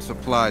wasting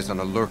supplies on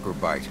a lurker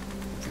bite.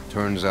 If it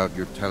turns out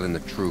you're telling the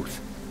truth,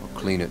 I'll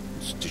clean it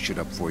and stitch it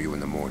up for you in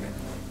the morning.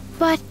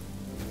 But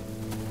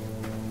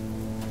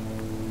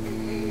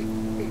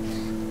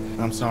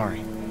I'm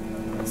sorry.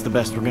 It's the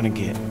best we're gonna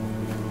get.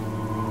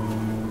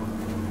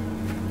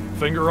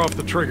 Finger off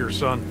the trigger,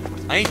 son.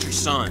 I ain't your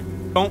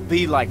son. Don't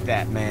be like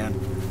that, man.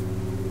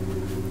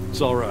 It's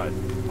all right.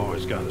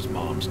 Always got his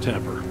mom's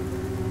temper.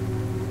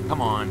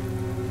 Come on.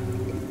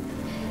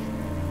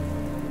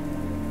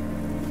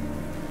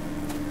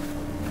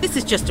 This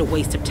is just a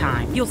waste of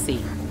time, you'll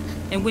see.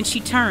 And when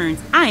she turns,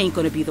 I ain't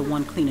gonna be the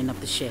one cleaning up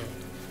the shed.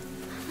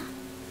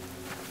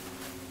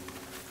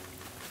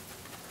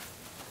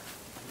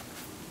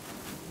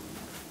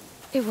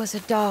 it was a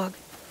dog.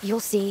 You'll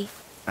see.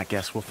 I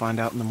guess we'll find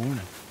out in the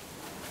morning.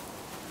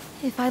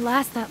 If I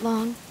last that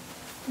long,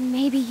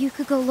 maybe you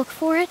could go look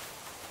for it?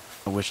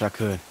 I wish I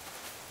could.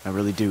 I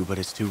really do, but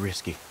it's too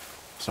risky.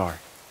 Sorry.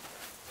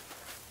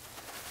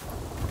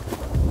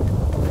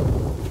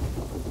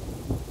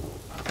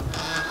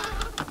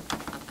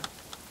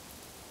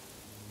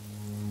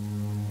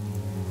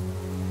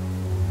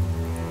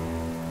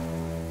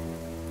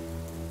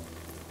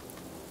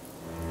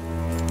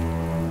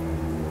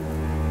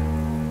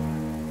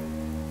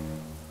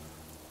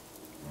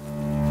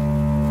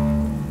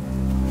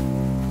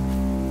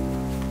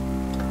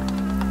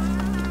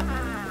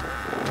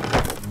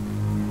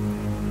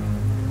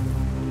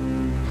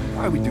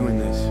 Why are we doing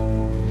this?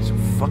 It's so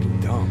fucking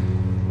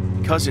dumb.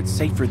 Because it's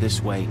safer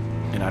this way,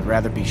 and I'd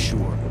rather be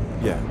sure.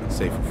 Yeah, but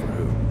safer for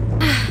who?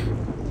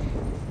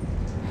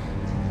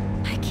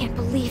 I can't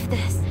believe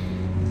this.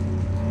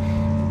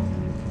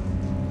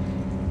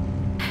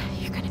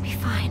 You're gonna be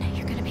fine.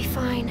 You're gonna be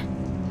fine.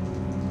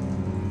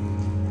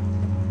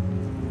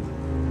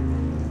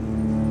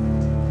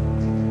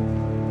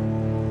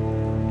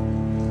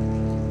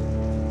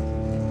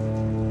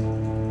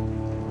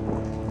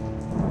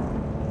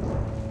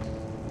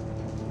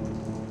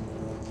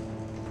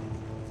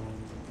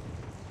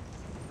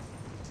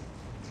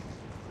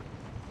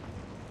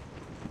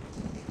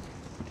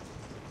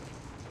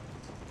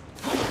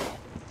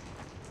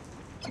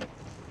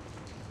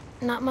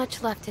 Not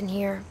much left in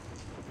here.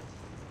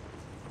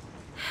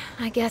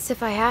 I guess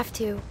if I have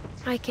to,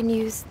 I can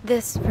use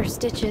this for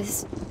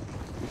stitches.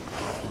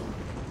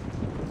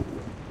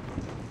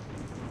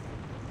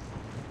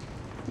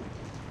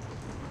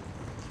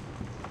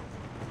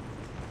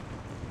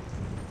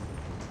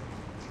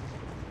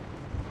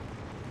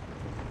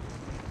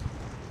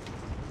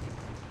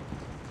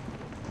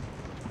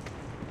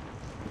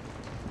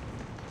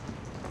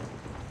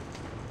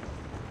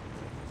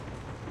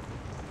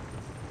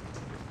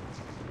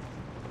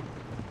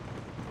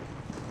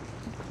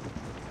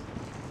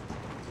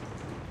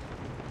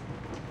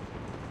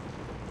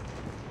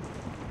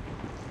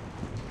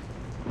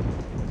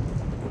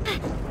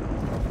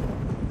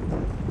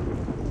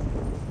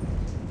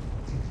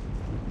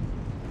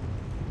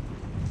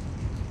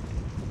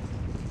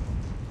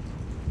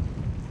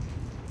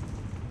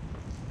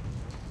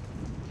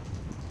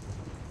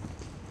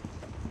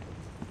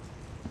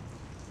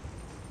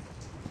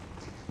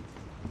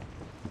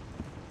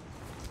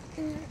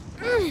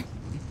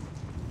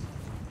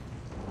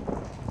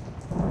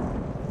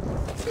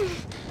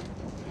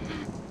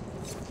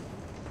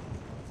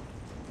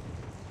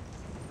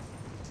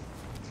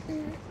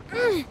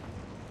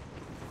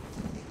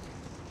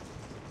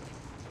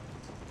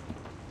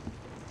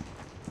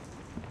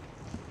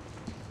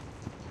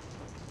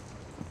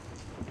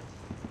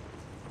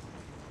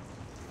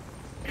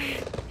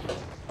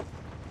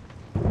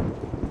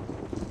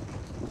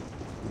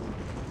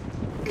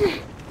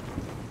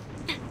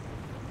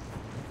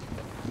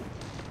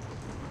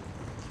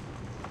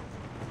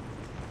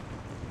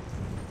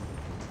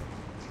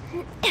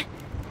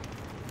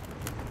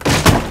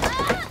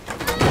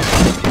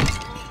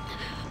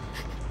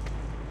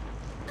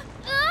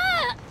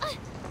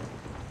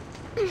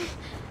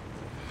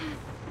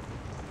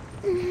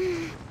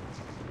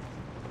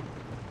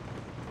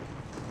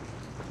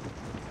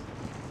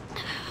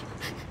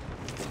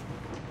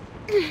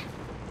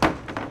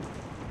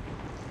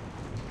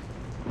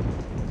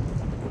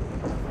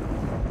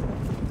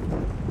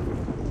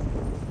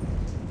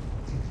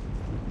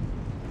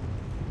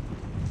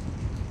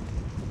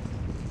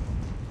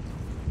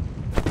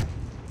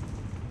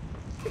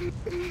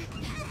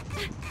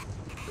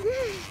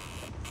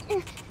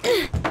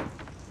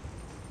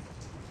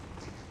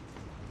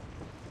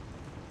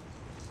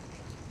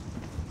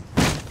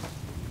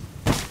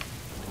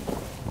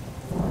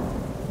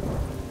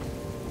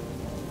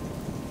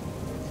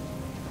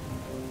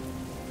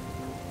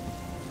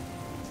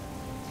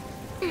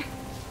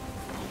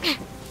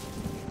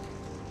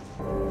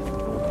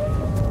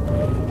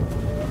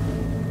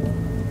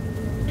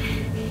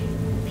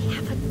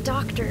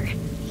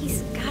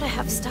 He's gotta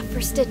have stuff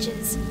for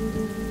stitches.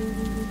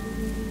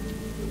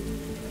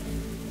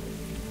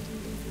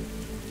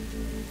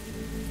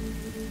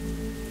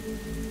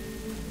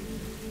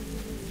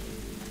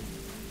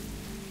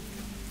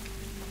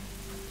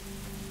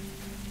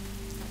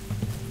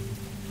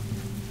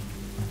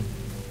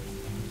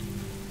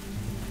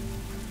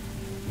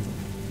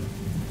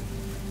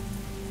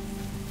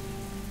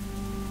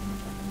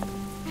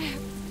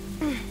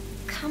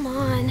 Come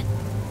on.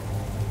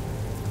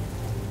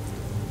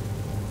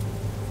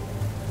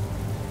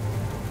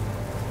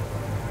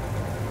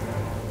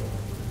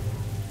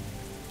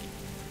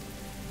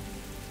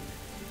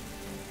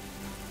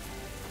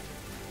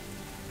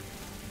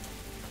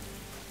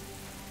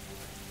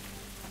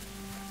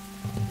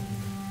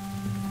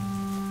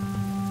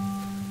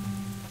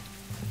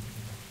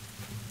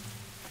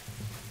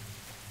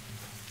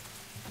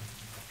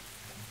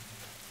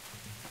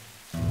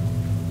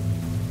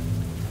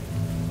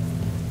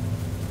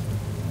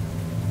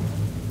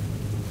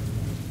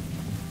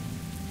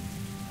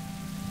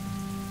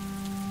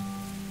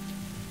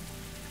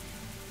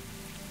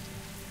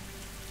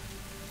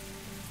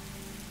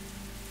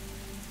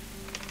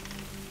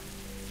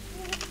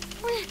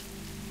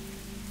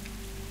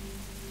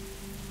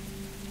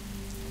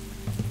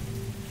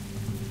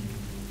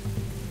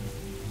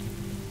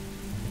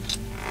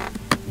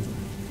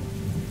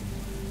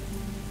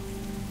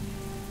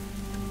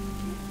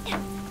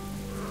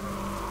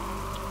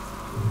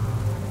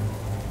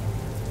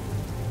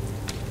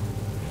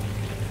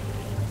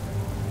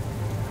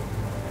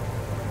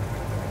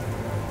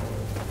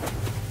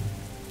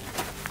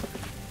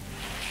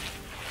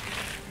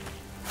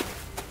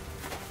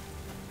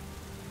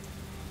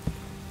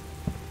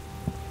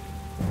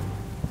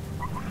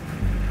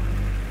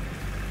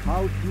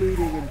 House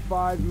meeting in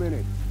 5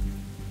 minutes.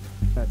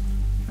 That's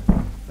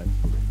great.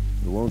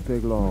 It won't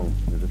take long.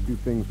 There's a few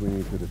things we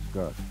need to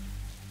discuss.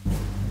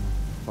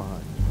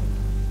 Fine.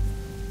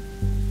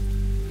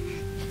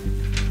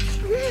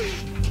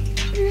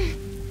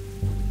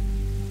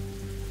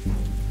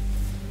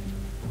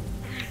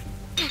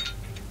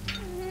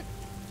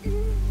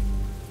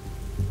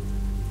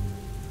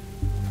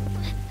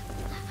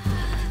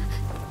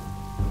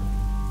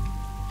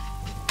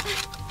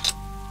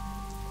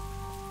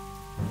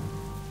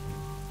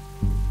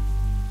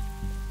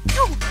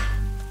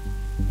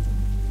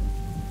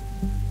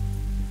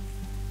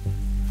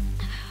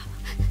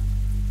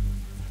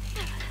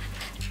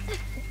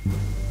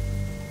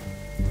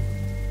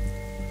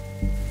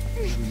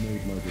 already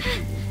made my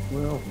decision.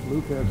 Well,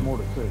 Luke has more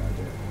to say, I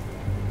guess.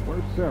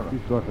 Where's Sarah?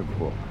 She's got her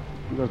book.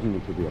 She doesn't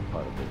need to be a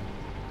part of it.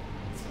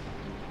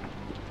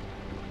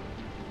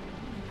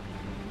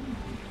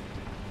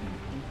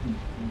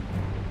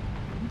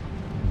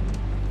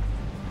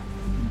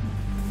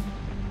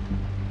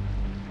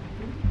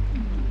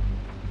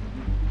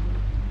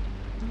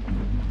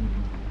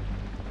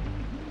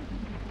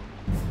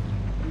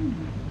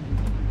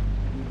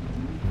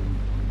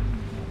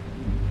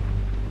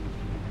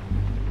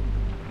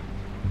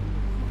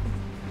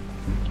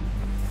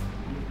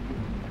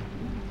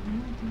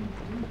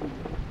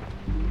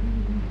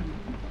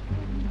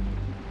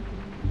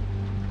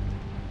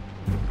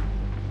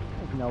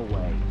 No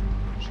way.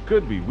 She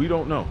could be. We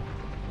don't know.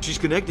 She's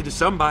connected to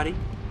somebody.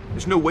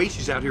 There's no way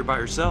she's out here by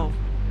herself.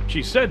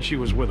 She said she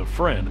was with a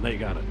friend and they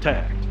got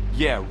attacked.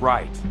 Yeah,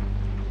 right.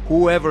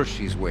 Whoever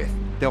she's with,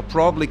 they'll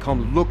probably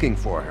come looking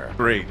for her.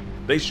 Great.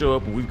 They show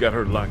up and we've got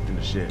her locked in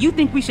the shed. You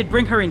think we should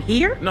bring her in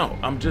here? No,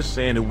 I'm just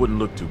saying it wouldn't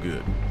look too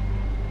good.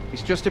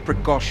 It's just a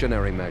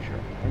precautionary measure.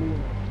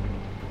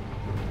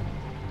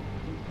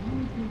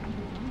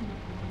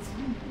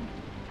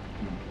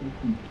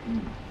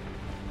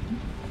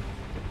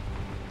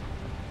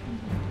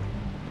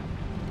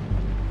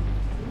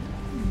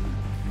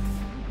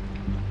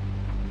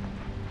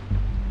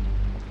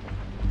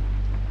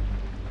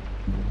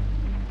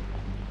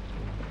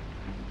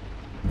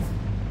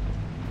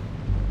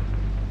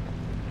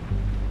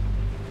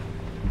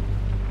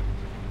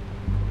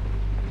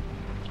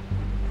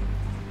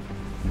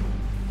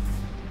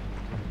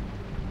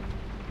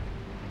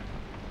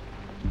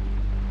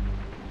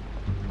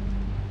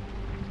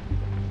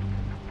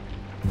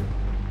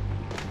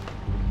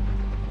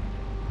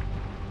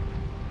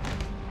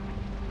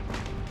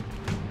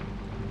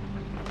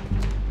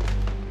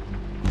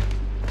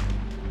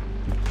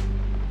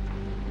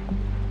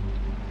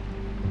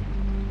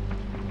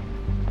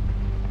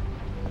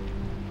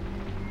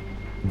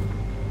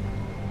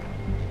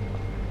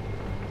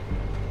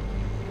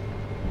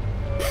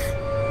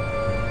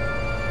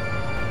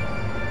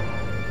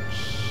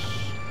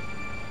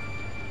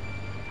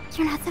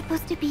 You're not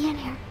supposed to be in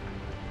here.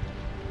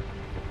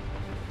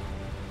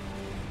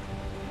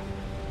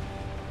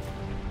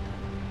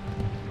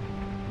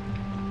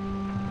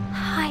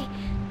 Hi.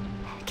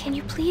 Can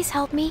you please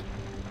help me?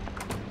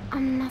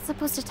 I'm not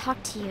supposed to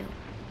talk to you.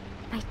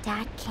 My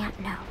dad can't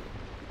know.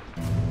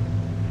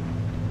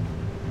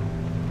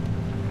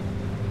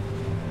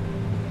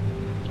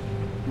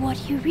 What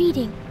are you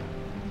reading?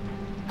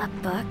 A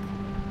book?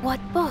 What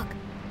book?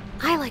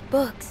 I like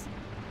books.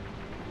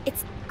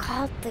 It's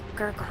called The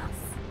Gurgles.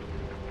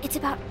 It's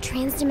about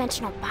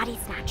transdimensional body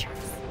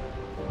snatchers.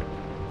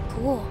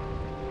 Cool.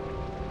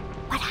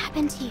 What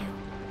happened to you?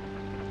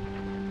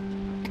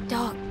 A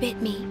dog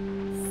bit me.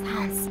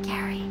 Sounds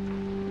scary.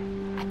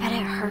 I bet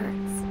it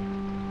hurts.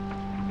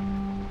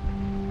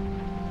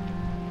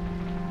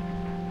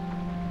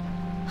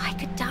 I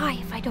could die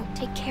if I don't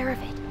take care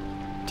of it.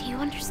 Do you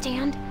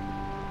understand?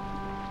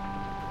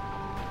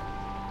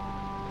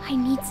 I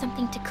need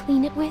something to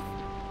clean it with.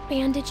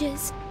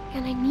 Bandages.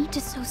 And I need to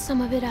sew some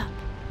of it up.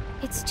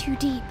 It's too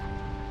deep.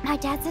 My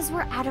dad says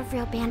we're out of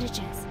real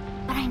bandages,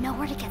 but I know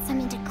where to get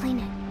something to clean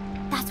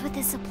it. That's with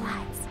his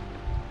supplies.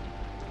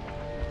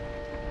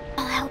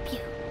 I'll help you.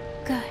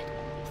 Good.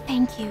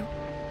 Thank you.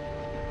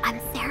 I'm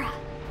Sarah.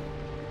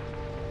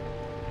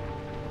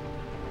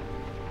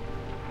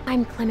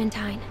 I'm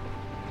Clementine.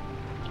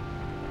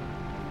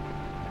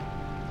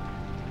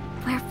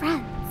 We're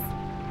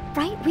friends,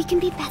 right? We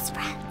can be best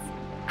friends.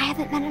 I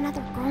haven't met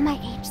another girl my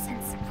age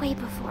since way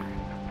before.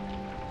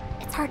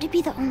 It's hard to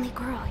be the only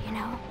girl, you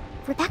know?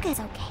 Rebecca's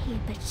okay,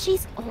 but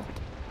she's old.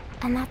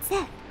 And that's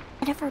it.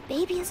 And if her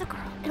baby is a girl,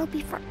 it'll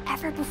be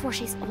forever before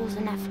she's old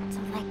enough to,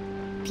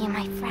 like, be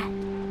my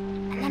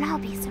friend. And then I'll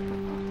be super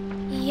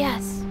old.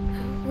 Yes,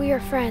 we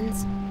are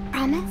friends.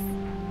 Promise?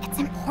 It's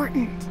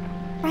important.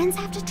 Friends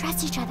have to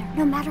trust each other,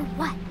 no matter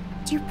what.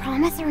 Do you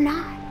promise or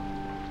not?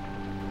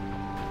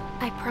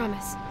 I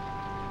promise.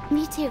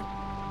 Me too.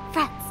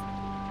 Friends.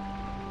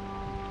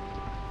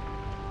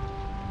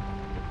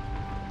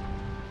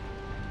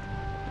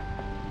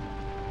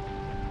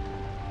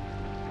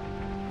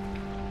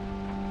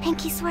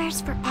 Pinky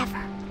swears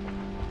forever.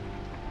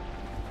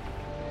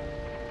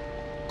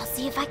 I'll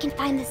see if I can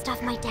find the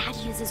stuff my dad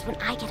uses when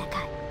I get a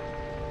cut.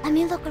 Let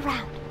me look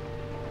around.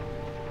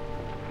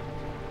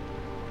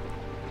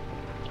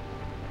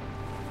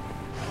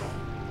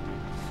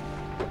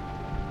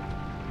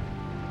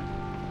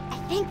 I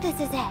think this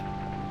is it.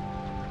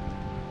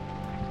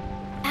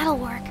 That'll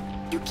work.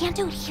 You can't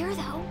do it here,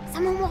 though.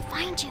 Someone will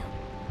find you.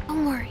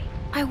 Don't worry,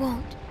 I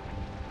won't.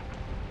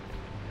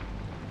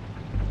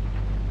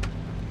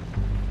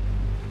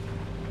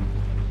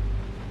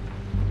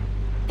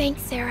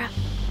 Thanks, Sarah.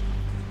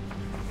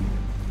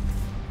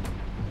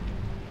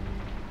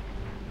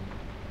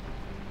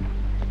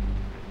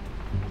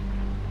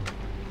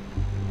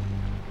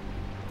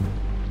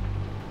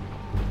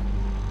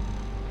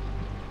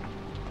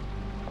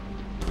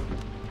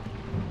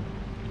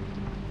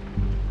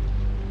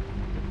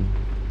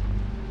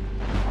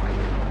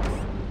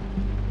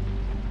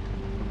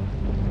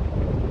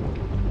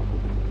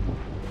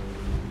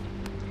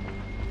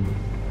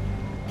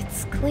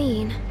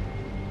 clean.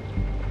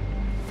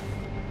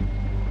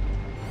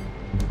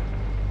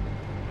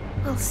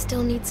 I'll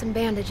still need some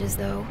bandages,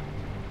 though.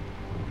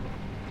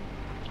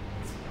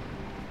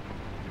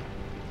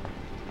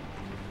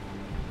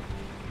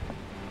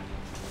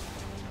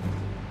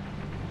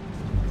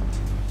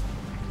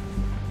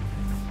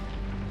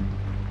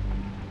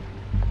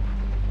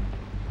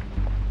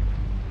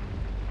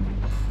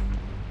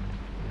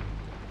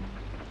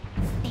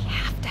 They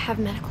have to have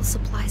medical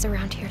supplies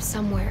around here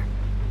somewhere.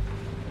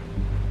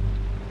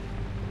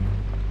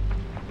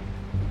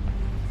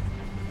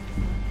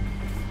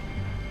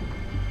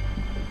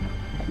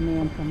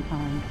 Man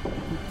sometimes.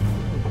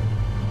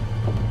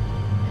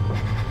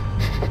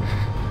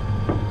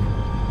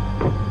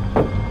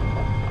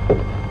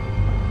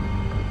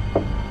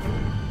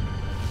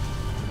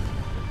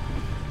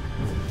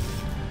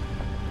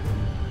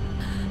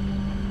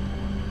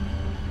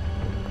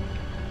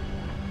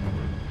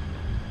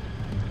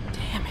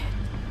 Damn it.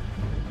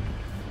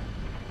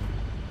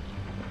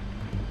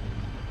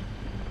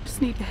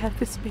 Just need to have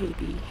this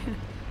baby.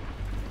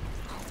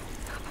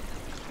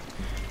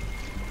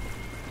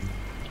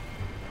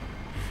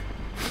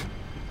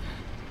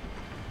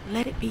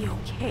 Let it be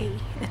okay,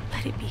 and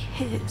let it be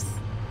his.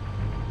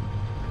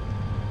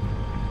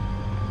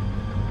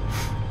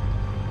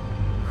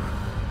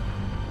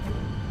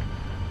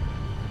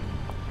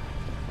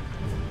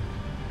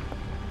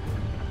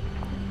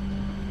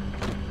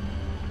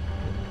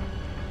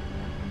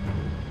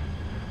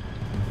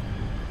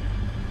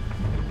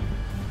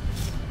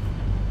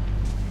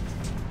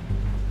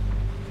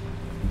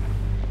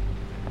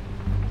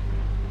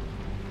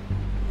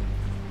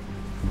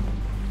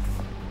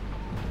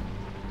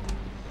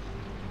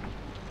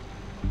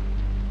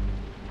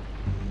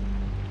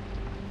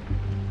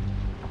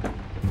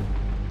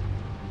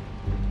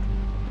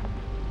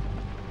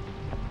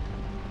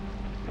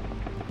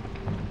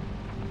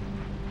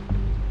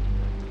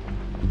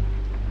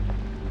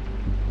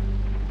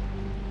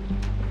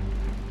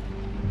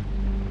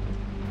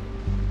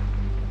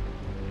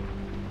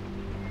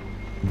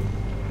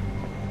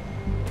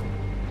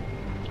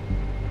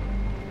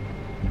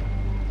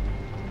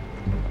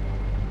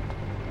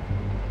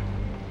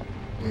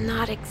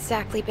 Not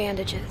exactly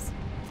bandages,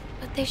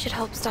 but they should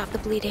help stop the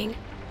bleeding.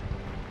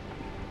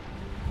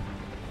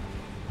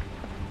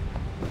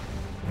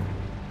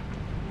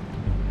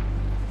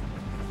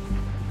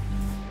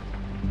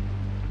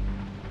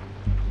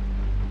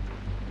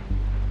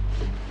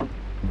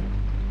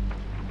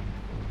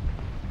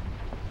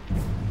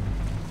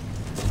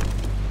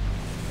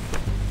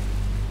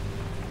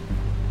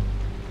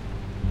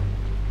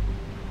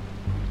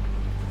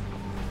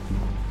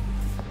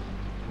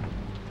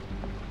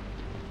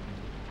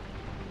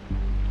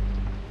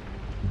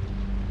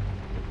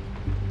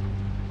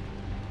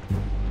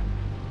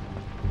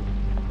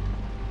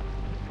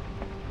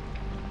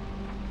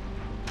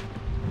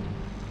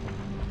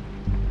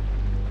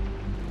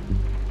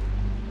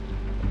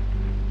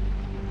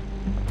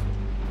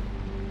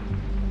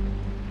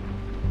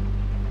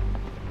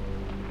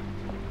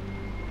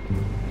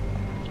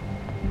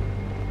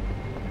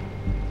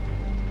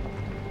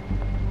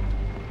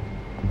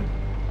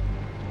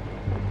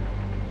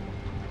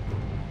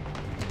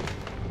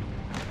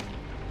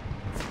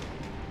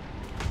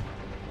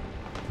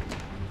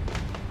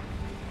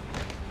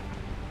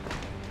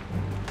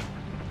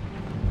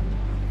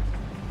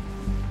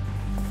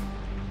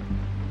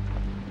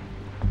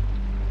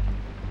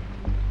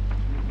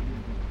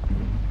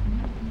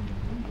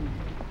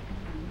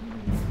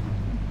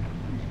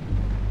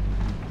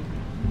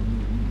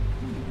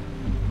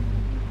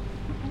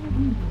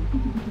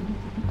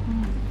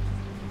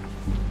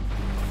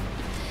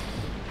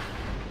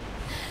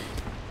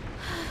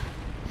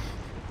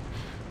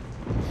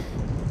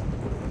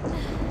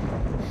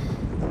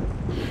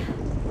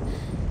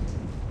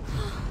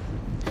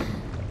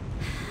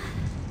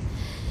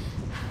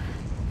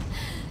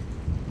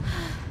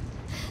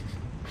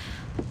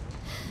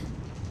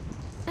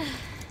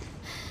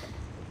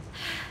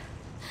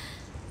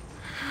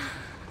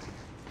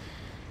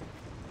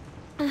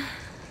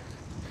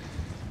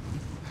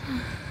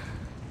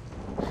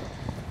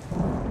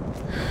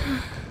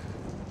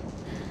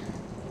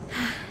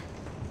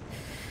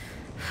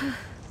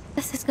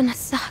 This is gonna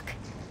suck.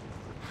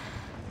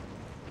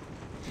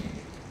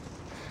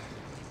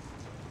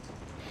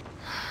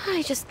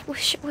 I just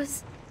wish it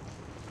was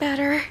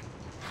better.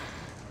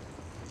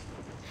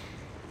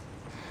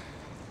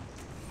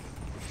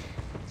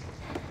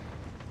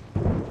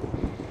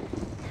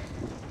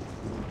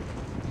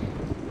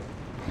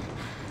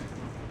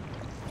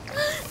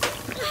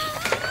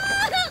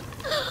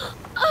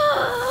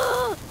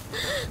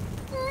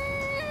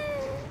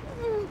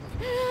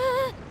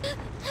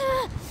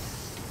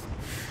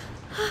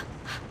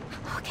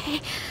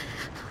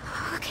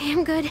 Okay,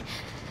 I'm good.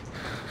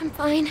 I'm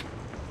fine.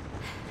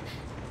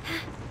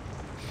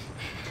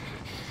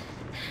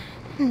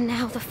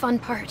 Now the fun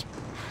part.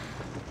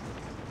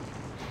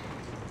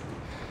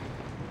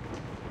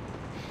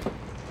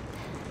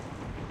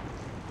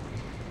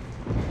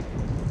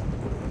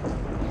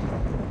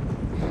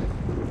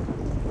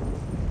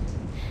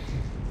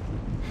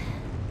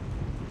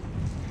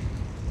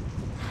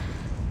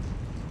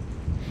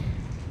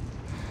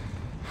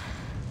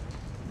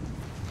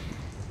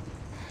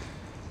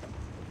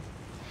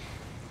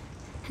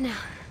 Now,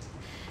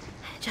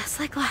 just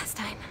like last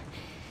time.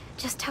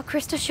 Just how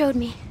Krista showed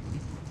me.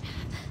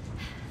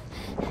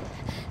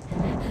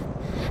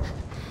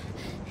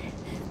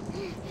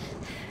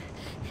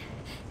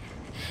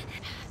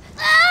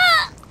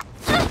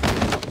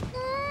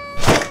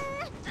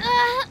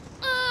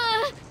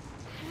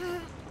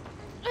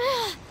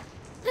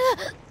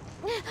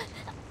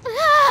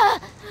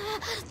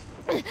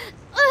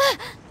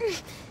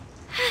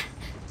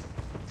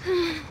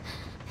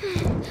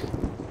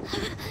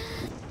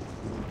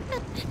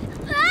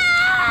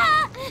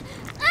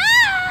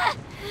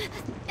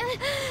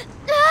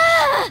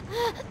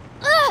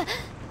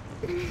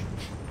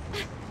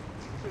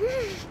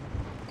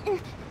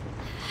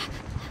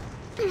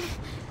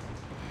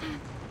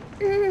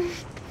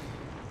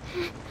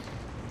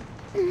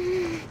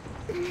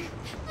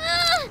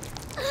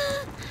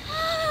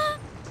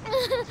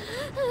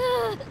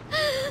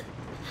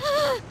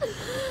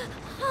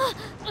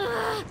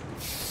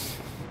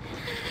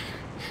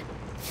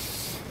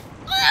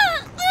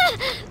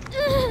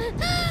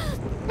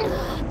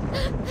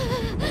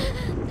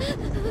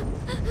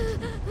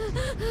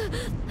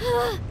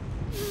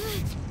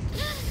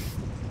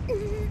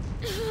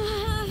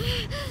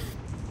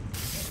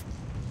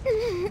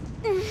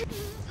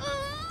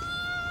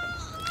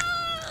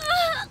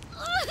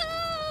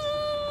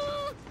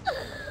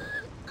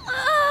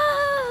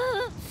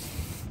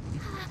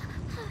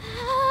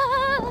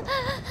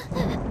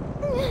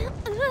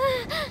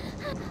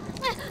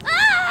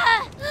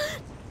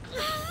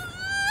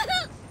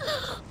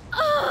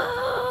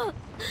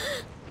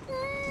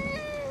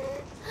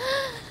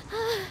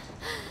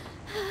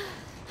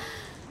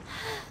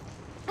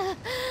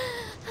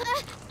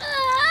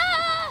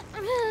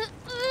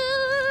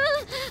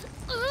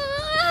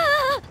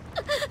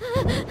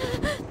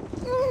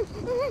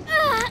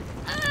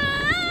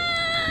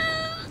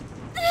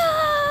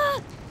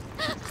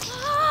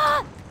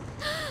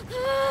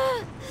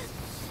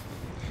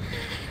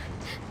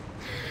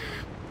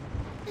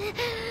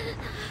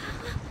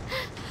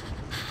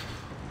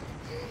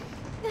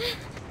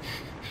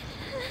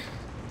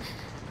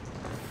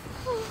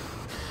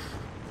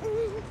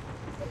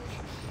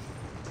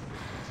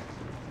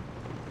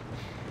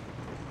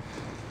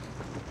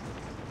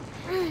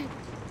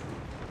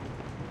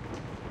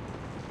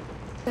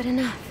 Good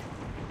enough.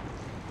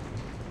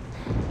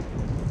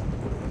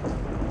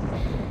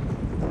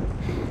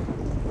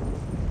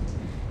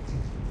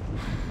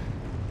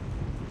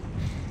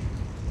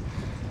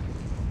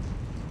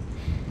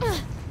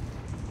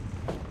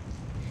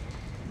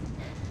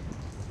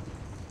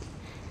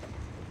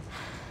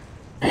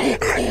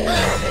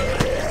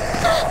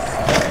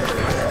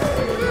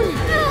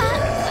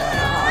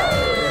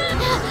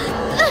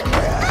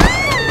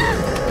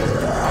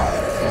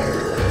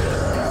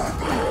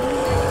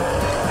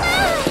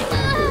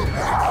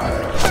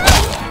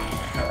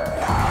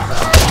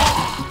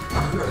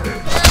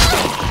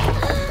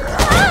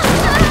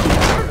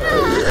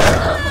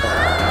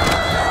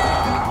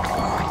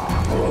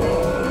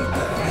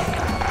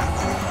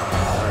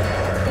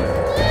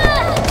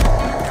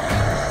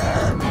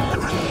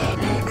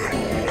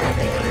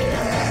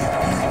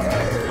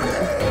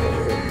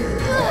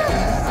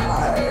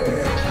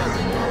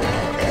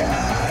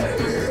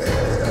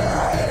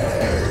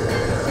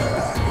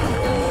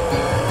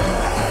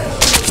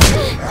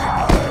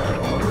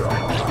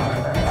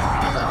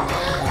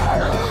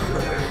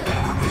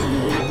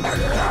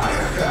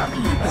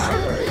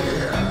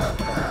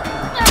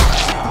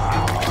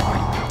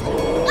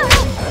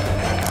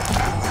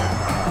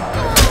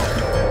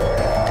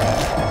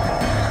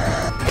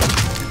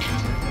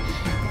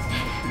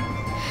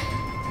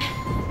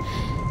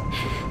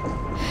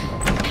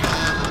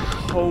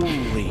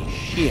 Holy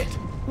shit.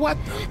 What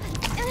the?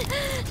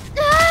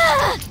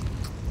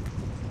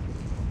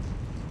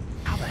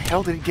 How the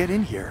hell did it get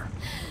in here?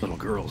 Little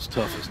girl's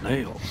tough as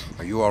nails.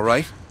 Are you all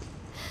right?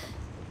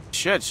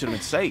 Shed should have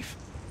been safe.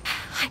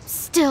 I'm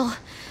still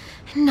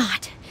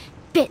not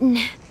bitten.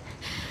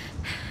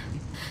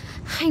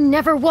 I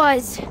never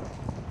was.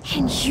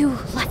 And you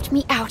left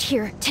me out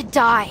here to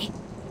die.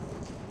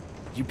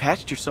 You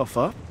patched yourself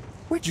up?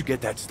 Where'd you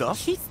get that stuff?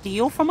 She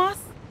steal from us?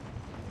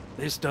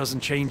 This doesn't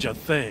change a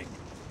thing.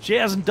 She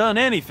hasn't done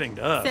anything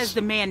to us. Says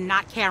the man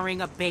not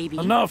carrying a baby.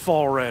 Enough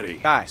already.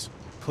 Guys,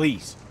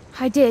 please.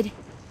 I did.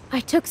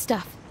 I took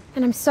stuff,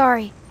 and I'm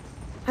sorry.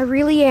 I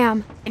really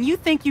am. And you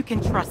think you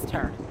can trust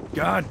her?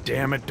 God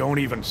damn it, don't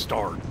even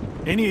start.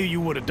 Any of you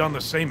would have done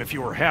the same if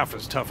you were half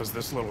as tough as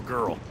this little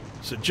girl.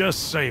 So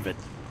just save it.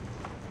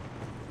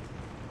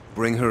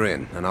 Bring her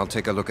in, and I'll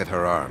take a look at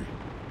her arm.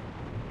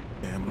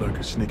 Damn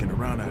lurkers sneaking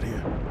around out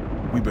here.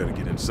 We better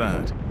get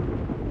inside.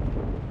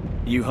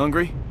 You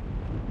hungry?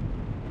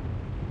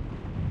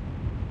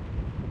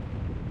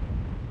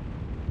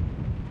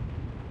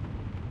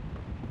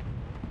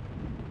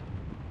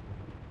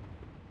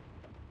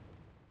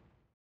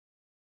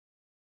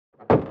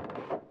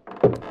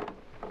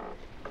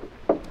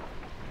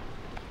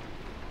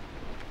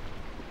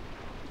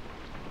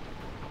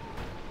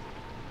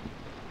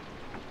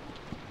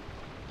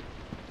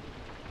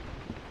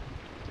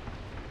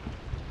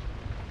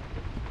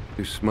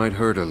 This might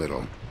hurt a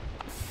little.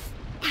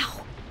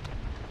 Ow.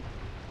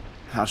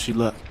 How's she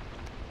look?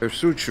 Her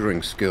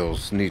suturing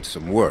skills need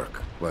some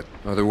work, but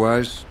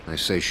otherwise, I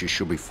say she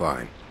should be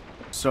fine.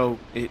 So,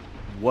 it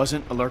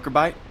wasn't a lurker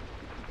bite?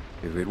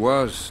 If it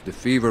was, the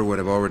fever would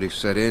have already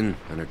set in,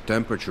 and her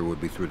temperature would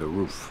be through the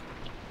roof.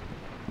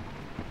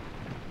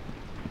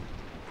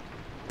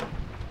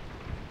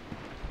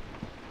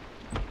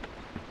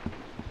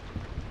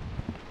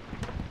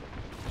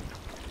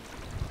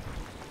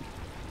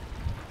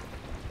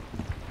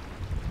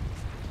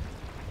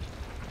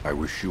 I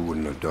wish you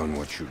wouldn't have done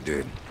what you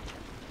did.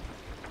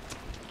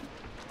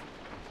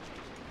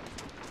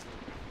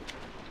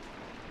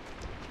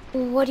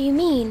 What do you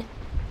mean?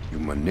 You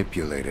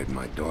manipulated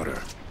my daughter.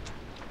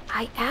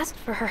 I asked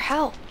for her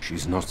help.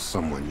 She's not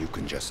someone you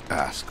can just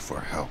ask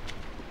for help.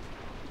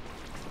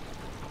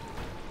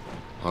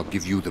 I'll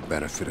give you the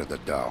benefit of the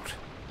doubt,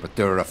 but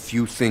there are a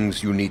few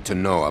things you need to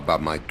know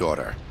about my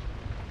daughter.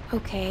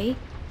 Okay.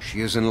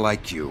 She isn't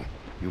like you.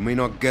 You may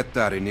not get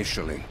that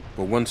initially,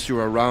 but once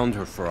you're around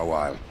her for a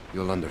while,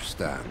 you'll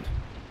understand.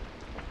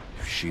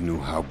 If she knew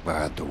how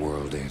bad the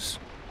world is,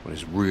 what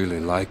it's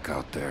really like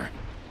out there,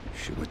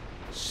 she would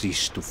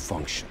cease to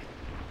function.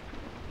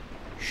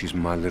 She's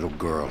my little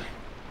girl.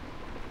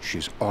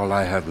 She's all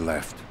I have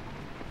left,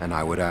 and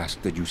I would ask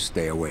that you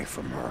stay away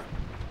from her.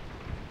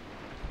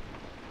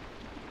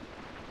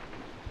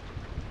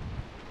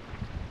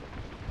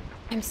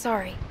 I'm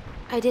sorry.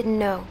 I didn't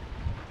know.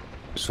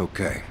 It's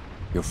okay.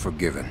 You're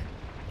forgiven.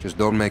 Just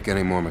don't make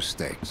any more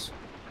mistakes.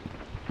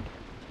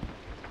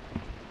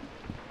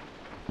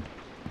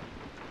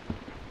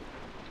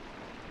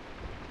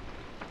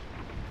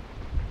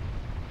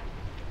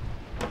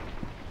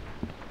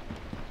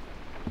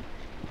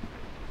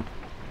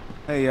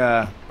 Hey,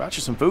 brought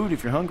you some food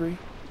if you're hungry.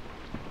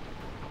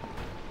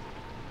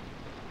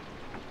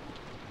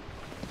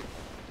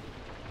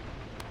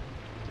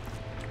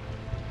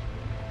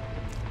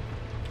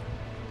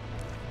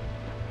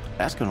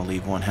 That's gonna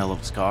leave one hell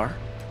of a scar.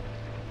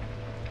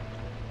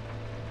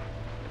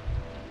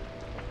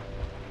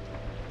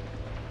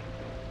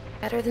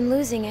 Better than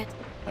losing it.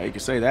 You can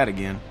say that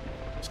again.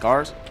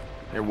 Scars?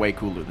 They're way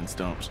cooler than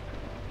stumps.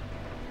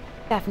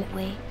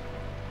 Definitely.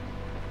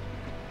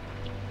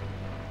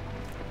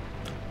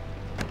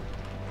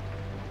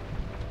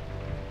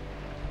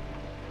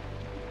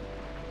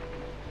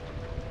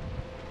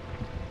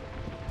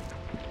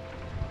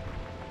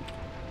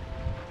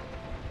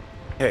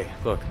 Hey,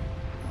 look.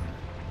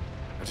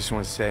 I just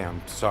want to say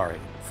I'm sorry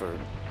for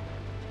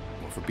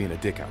being a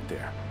dick out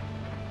there.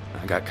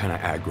 I got kind of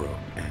aggro,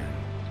 and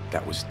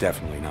that was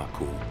definitely not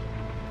cool.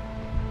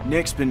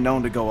 Nick's been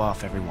known to go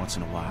off every once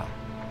in a while.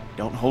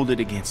 Don't hold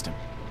it against him.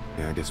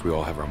 Yeah, I guess we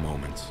all have our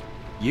moments.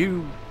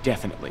 You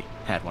definitely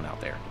had one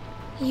out there.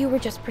 You were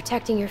just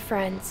protecting your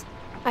friends.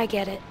 I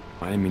get it.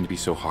 I didn't mean to be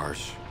so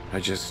harsh. I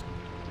just...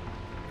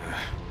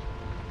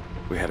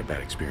 we had a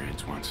bad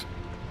experience once.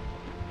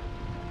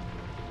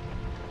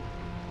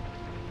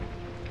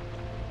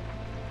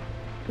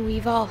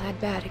 We've all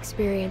had bad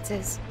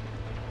experiences.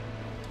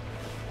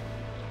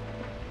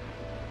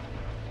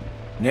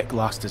 Nick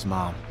lost his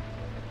mom.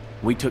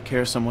 We took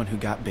care of someone who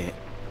got bit.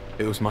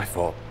 It was my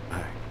fault.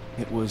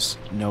 It was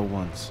no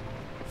one's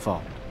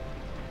fault.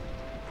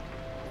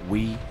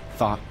 We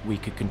thought we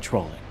could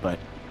control it, but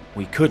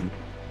we couldn't.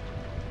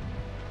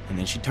 And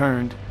then she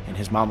turned, and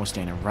his mom was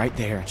standing right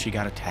there, and she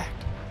got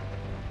attacked.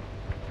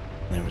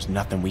 And there was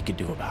nothing we could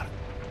do about it.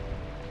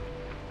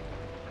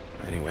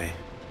 Anyway,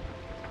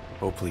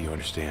 hopefully you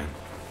understand.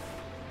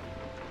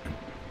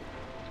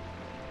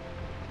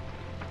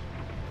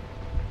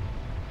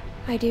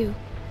 I do.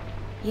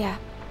 Yeah.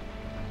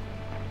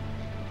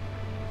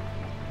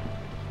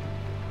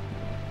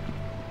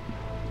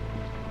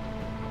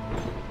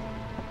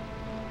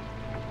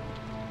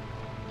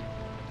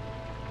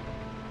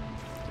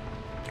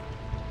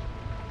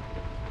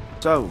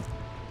 So,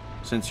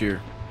 since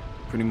you're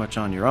pretty much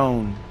on your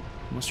own,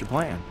 what's your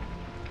plan?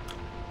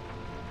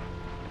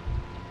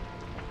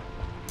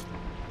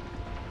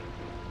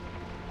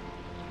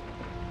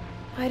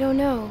 I don't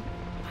know.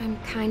 I'm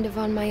kind of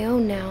on my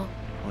own now.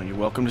 Well, you're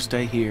welcome to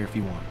stay here if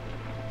you want.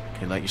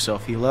 Okay, let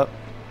yourself heal up.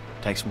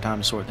 Take some time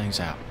to sort things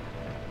out.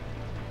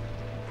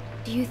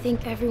 Do you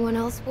think everyone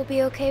else will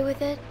be okay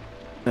with it?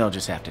 They'll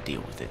just have to deal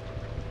with it.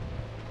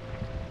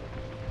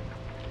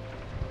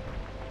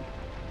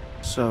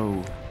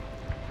 So,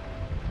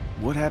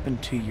 what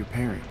happened to your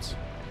parents?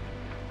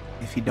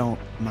 If you don't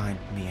mind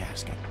me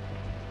asking.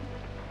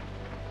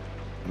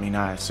 I mean,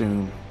 I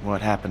assume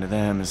what happened to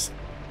them is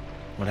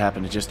what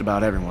happened to just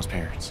about everyone's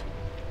parents.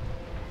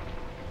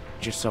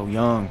 You're so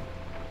young.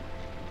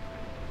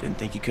 Didn't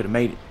think you could have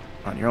made it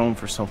on your own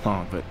for so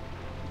long, but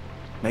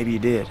maybe you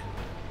did.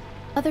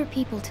 Other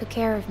people took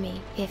care of me,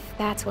 if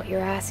that's what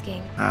you're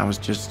asking. I was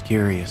just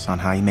curious on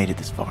how you made it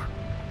this far.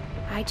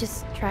 I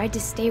just tried to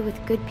stay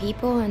with good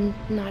people and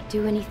not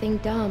do anything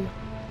dumb.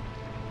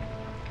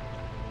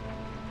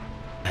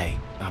 Hey,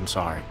 I'm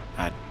sorry.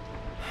 I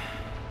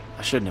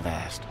shouldn't have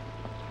asked.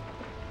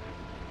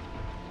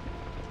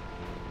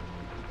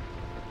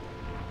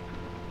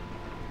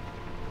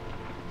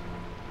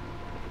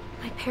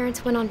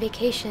 parents went on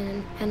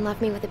vacation and left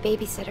me with a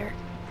babysitter.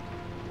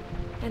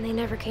 And they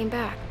never came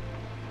back.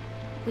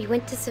 We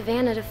went to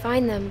Savannah to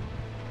find them,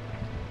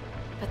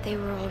 but they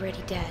were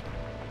already dead.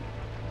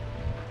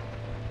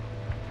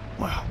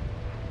 Wow.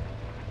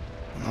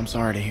 I'm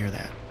sorry to hear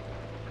that.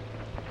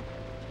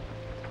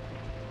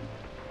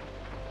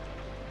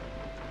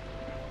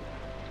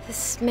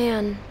 This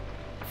man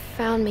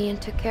found me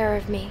and took care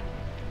of me.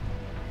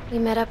 We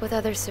met up with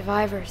other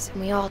survivors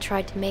and we all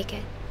tried to make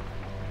it,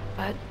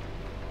 but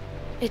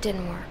it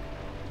didn't work.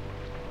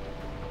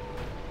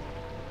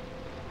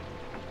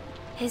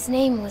 His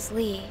name was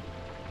Lee.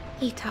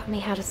 He taught me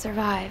how to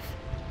survive.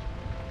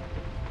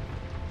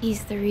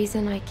 He's the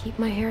reason I keep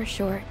my hair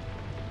short.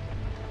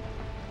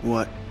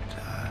 What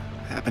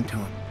happened to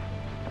him?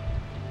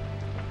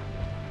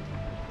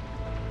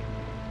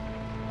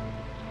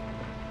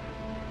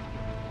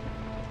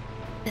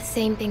 The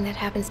same thing that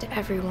happens to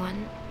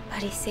everyone,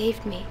 but he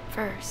saved me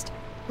first,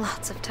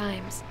 lots of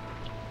times.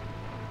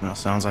 Well,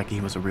 sounds like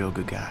he was a real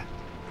good guy.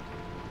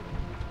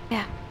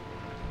 Yeah,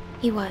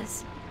 he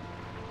was.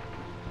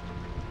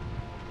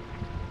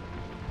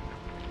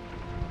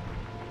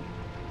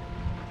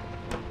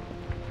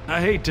 I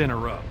hate to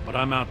interrupt, but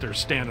I'm out there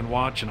standing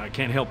watch and I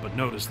can't help but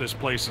notice this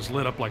place is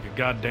lit up like a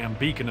goddamn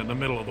beacon in the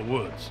middle of the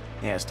woods.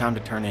 Yeah, it's time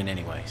to turn in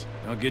anyways.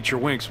 Now get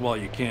your winks while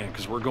you can,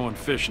 because we're going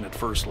fishing at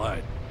first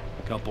light.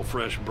 Couple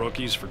fresh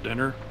brookies for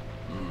dinner?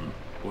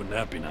 Wouldn't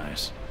that be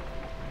nice?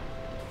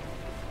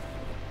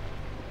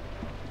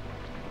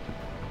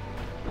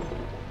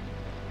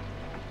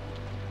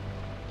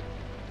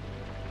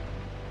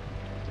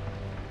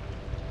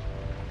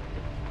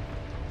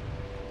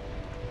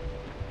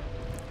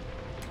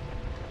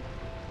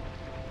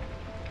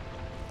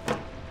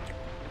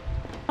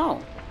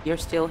 Oh, you're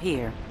still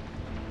here.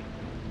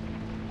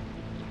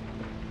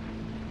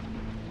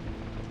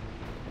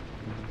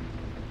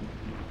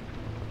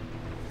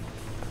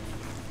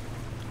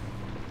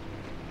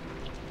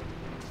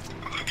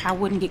 I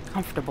wouldn't get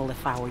comfortable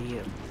if I were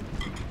you.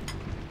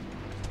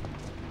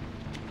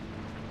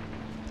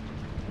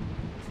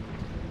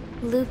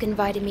 Luke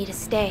invited me to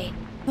stay.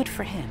 Good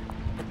for him,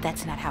 but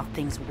that's not how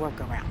things work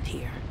around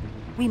here.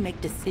 We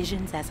make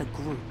decisions as a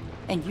group,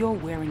 and you're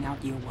wearing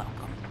out your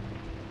welcome.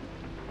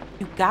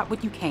 You got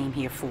what you came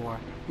here for,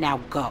 now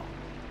go.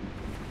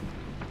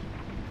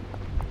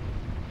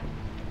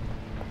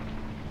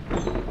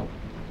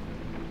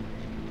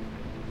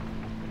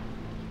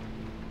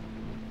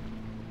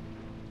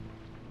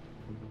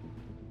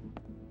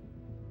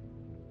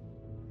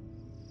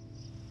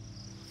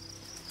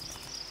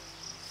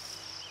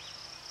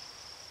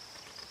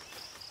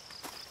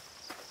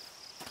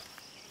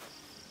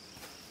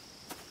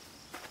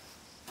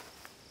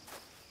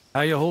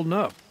 How you holding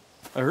up?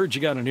 I heard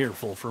you got an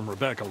earful from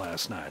Rebecca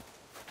last night.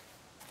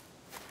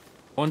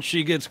 Once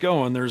she gets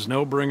going, there's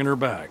no bringing her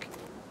back.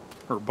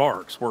 Her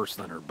bark's worse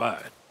than her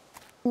bite.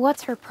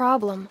 What's her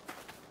problem?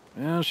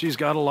 Yeah, she's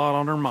got a lot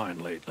on her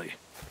mind lately.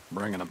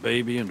 Bringing a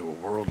baby into a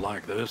world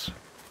like this.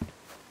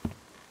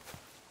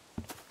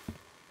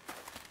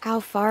 How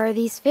far are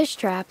these fish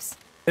traps?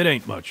 It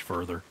ain't much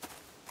further.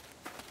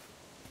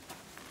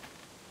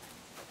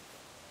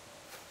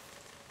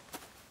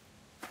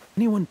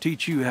 Anyone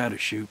teach you how to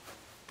shoot?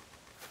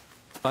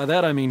 By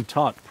that I mean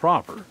taught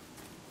proper.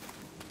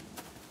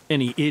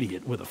 Any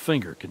idiot with a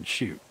finger can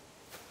shoot.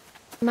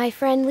 My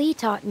friend Lee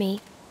taught me.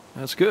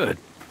 That's good.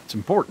 It's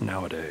important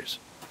nowadays.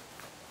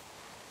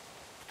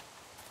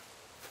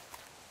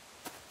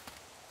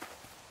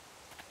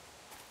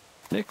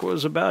 Nick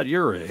was about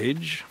your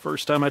age,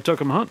 first time I took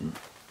him hunting.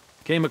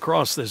 Came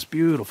across this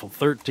beautiful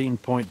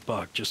 13-point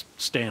buck just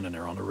standing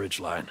there on the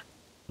ridgeline.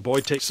 The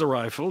boy takes the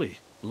rifle, he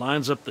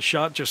lines up the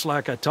shot just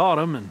like I taught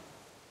him, and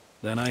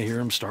then I hear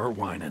him start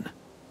whining.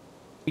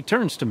 He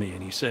turns to me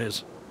and he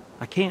says,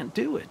 "I can't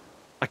do it.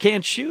 I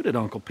can't shoot it,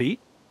 Uncle Pete.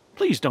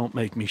 Please don't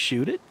make me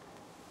shoot it."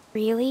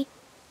 Really?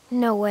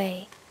 No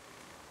way.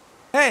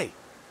 Hey!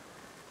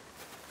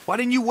 Why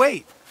didn't you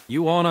wait?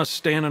 You want us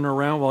standing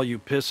around while you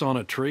piss on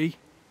a tree?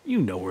 You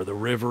know where the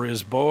river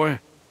is, boy.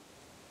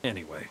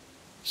 Anyway,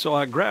 so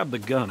I grabbed the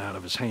gun out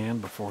of his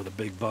hand before the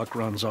big buck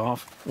runs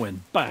off,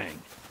 when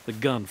bang, the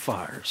gun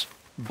fires.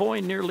 Boy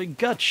nearly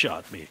gut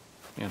shot me,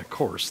 and of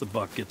course the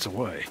buck gets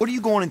away. What are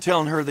you going and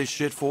telling her this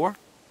shit for?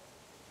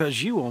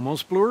 Because you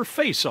almost blew her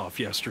face off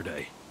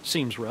yesterday.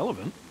 Seems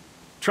relevant.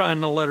 Trying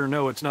to let her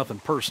know it's nothing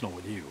personal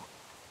with you.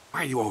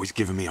 Why are you always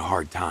giving me a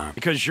hard time?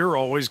 Because you're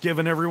always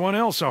giving everyone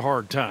else a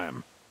hard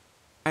time.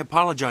 I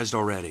apologized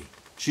already.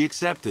 She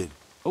accepted.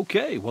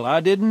 Okay, well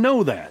I didn't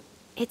know that.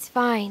 It's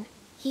fine.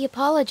 He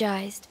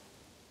apologized.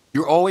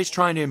 You're always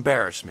trying to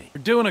embarrass me.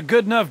 You're doing a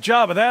good enough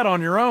job of that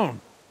on your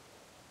own.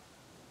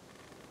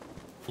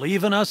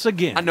 Leaving us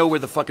again. I know where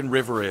the fucking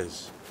river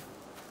is.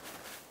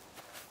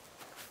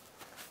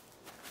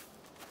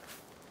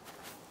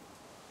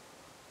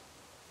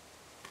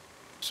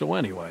 So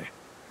anyway,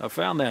 I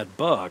found that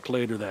buck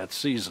later that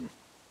season.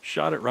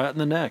 Shot it right in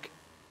the neck.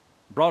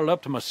 Brought it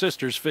up to my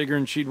sister's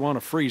figuring she'd want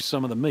to freeze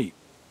some of the meat.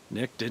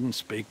 Nick didn't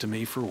speak to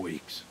me for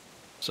weeks.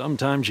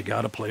 Sometimes you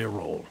gotta play a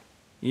role.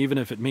 even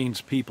if it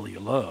means people you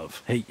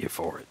love hate you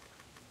for it.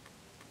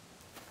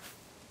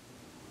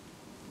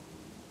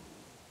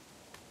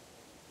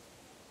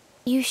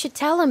 You should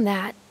tell him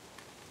that.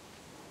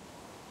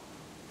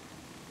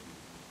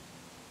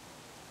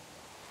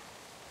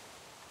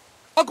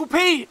 Uncle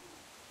Pete!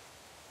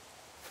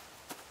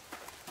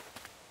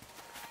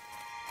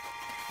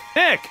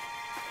 Nick!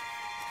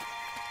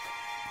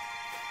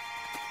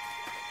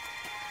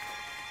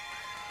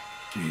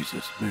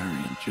 Jesus, Mary,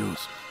 and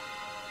Joseph.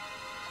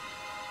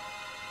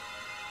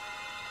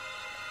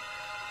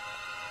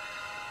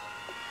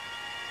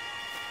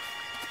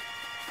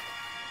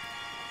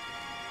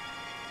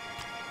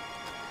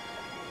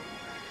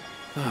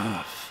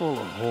 Ah, full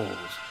of holes.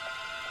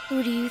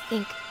 Who do you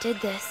think did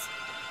this?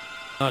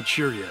 Not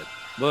sure yet,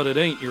 but it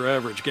ain't your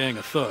average gang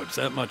of thugs,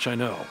 that much I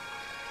know.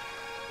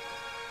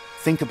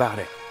 Think about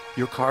it.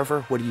 You're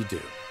Carver, what do you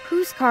do?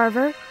 Who's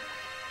Carver?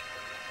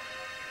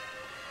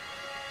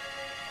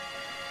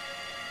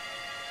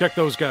 Check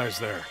those guys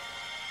there.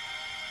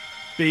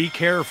 Be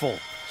careful.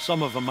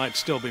 Some of them might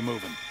still be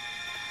moving.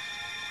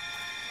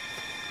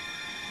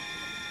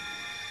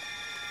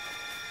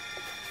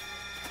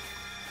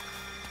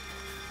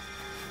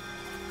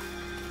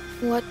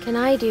 What can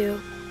I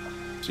do?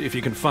 See if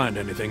you can find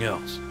anything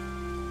else.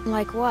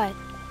 Like what?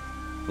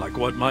 Like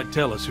what might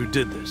tell us who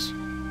did this.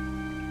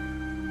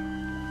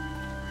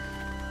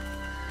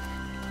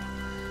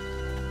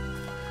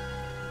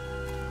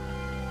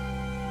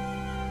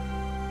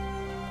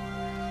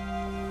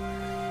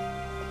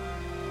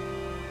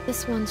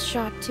 This one's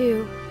shot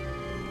too.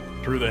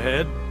 Through the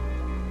head?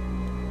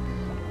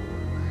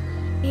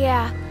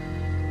 Yeah.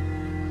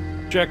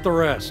 Check the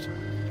rest.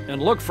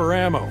 And look for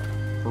ammo.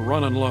 We're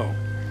running low.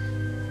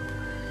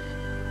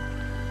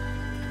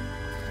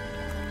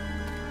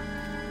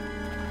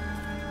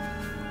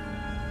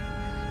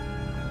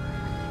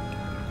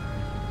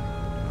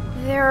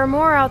 There are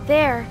more out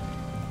there.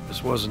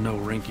 This wasn't no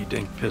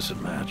rinky-dink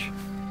pissing match.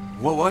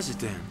 What was it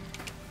then?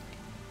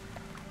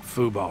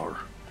 Foobar.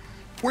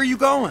 Where are you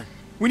going?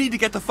 We need to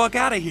get the fuck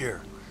out of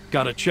here.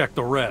 Gotta check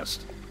the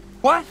rest.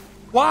 What?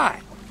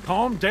 Why?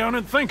 Calm down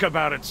and think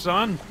about it,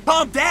 son.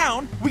 Calm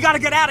down? We gotta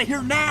get out of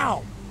here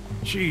now!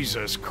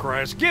 Jesus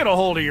Christ, get a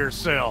hold of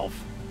yourself.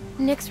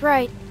 Nick's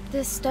right.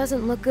 This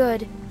doesn't look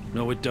good.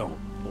 No, it don't.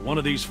 But one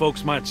of these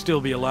folks might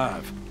still be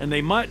alive. And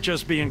they might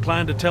just be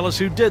inclined to tell us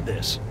who did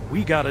this.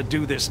 We gotta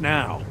do this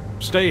now.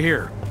 Stay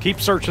here.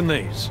 Keep searching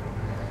these.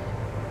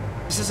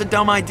 This is a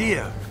dumb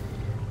idea.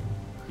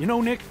 You know,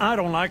 Nick, I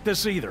don't like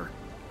this either.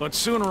 But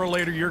sooner or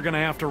later, you're gonna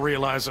have to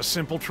realize a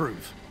simple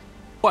truth.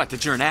 What,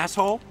 that you're an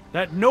asshole?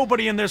 That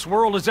nobody in this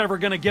world is ever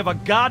gonna give a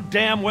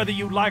goddamn whether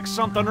you like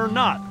something or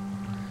not.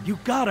 You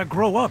gotta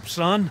grow up,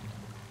 son.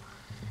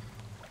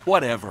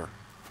 Whatever.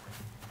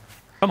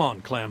 Come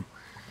on, Clem.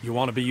 You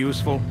want to be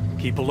useful?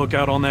 Keep a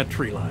lookout on that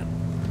tree line.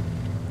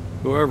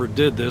 Whoever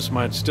did this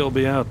might still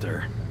be out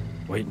there,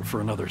 waiting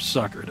for another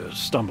sucker to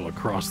stumble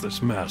across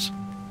this mess,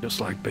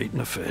 just like baiting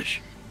a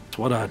fish. It's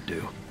what I'd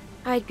do.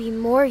 I'd be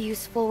more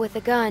useful with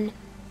a gun.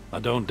 I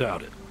don't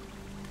doubt it.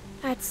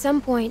 At some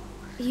point,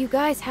 you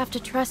guys have to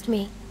trust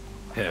me.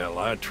 Hell,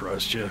 I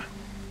trust you.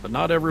 But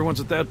not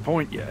everyone's at that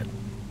point yet.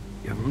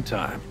 Give them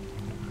time.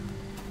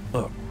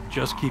 Look,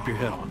 just keep your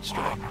head on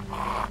straight.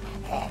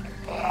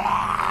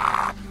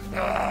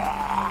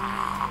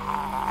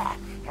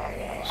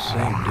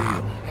 Same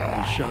deal.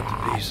 All shot to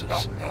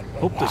pieces.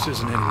 Hope this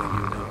isn't anyone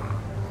you know.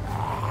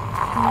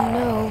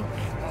 No.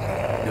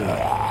 Good.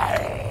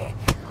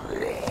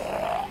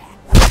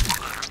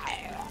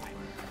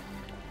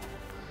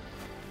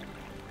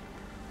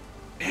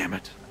 Damn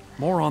it.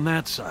 More on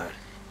that side.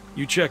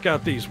 You check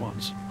out these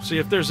ones. See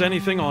if there's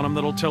anything on them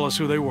that'll tell us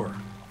who they were.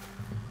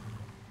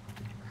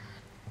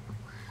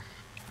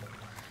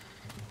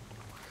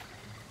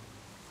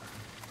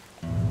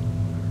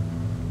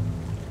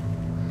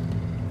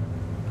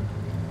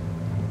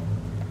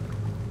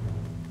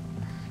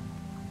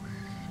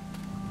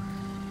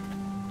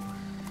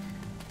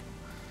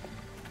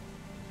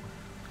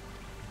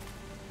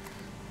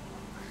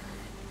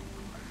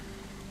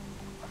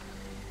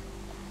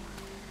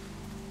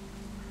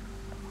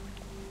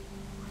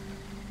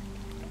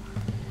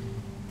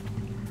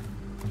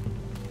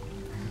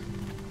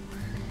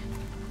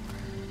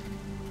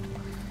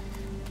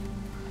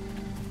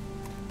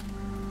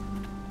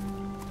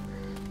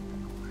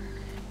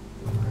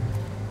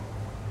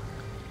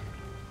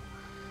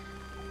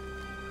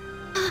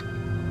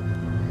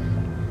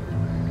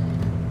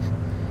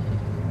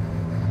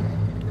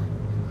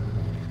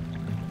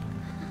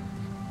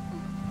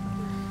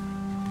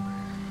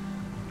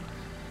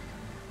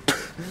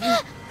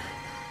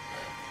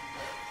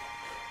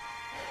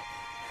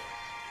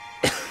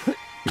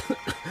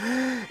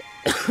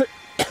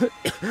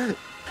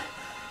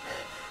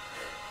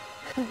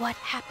 What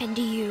happened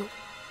to you?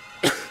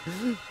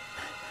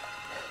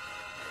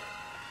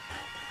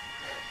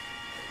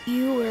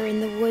 You were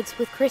in the woods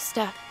with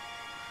Krista.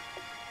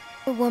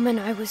 The woman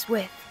I was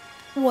with.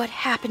 What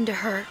happened to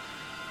her?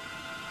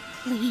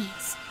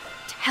 Please,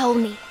 tell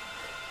me.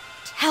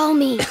 Tell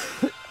me.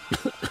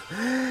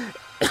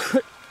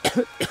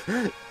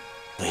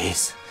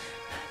 Please.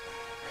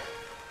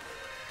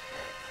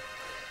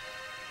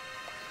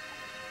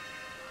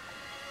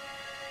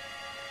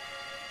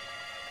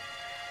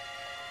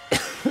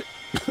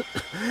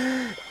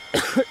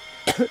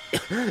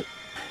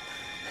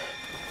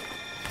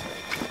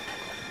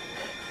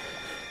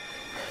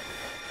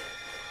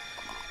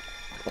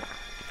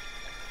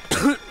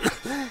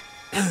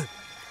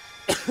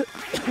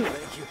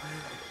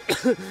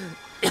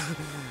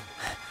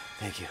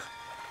 Thank you.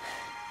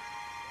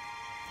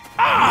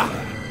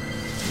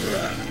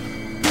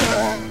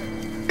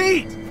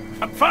 Pete!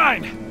 I'm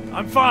fine.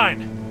 I'm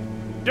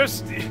fine.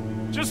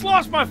 Just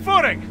lost my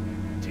footing.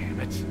 Damn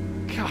it.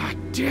 God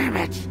damn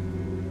it.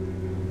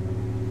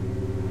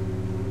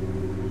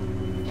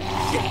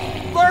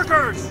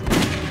 Lurkers!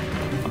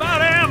 I'm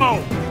out of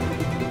ammo.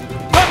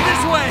 Up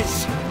this way!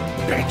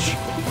 Bitch!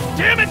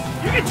 Damn it!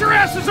 You get your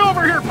asses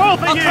over here,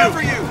 both of you! I'll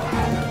cover you!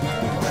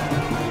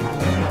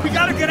 We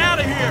gotta get out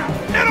of here!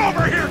 Get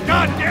over here,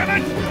 God damn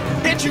it!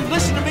 Can't you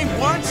listen to me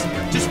once?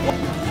 Just one.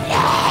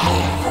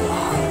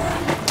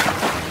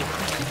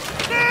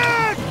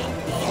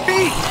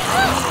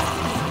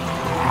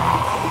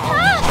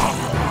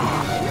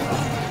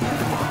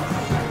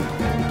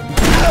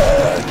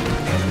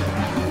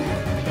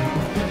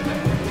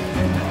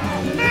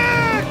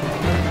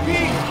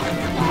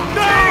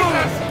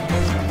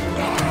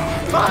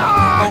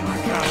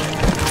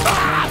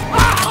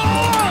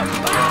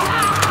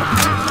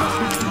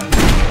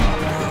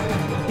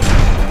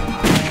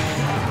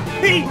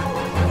 Pete!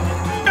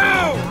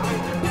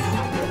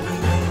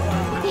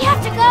 We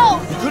have to go!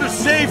 You could have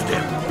saved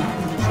him!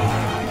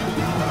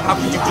 How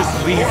could you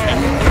just leave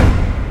him?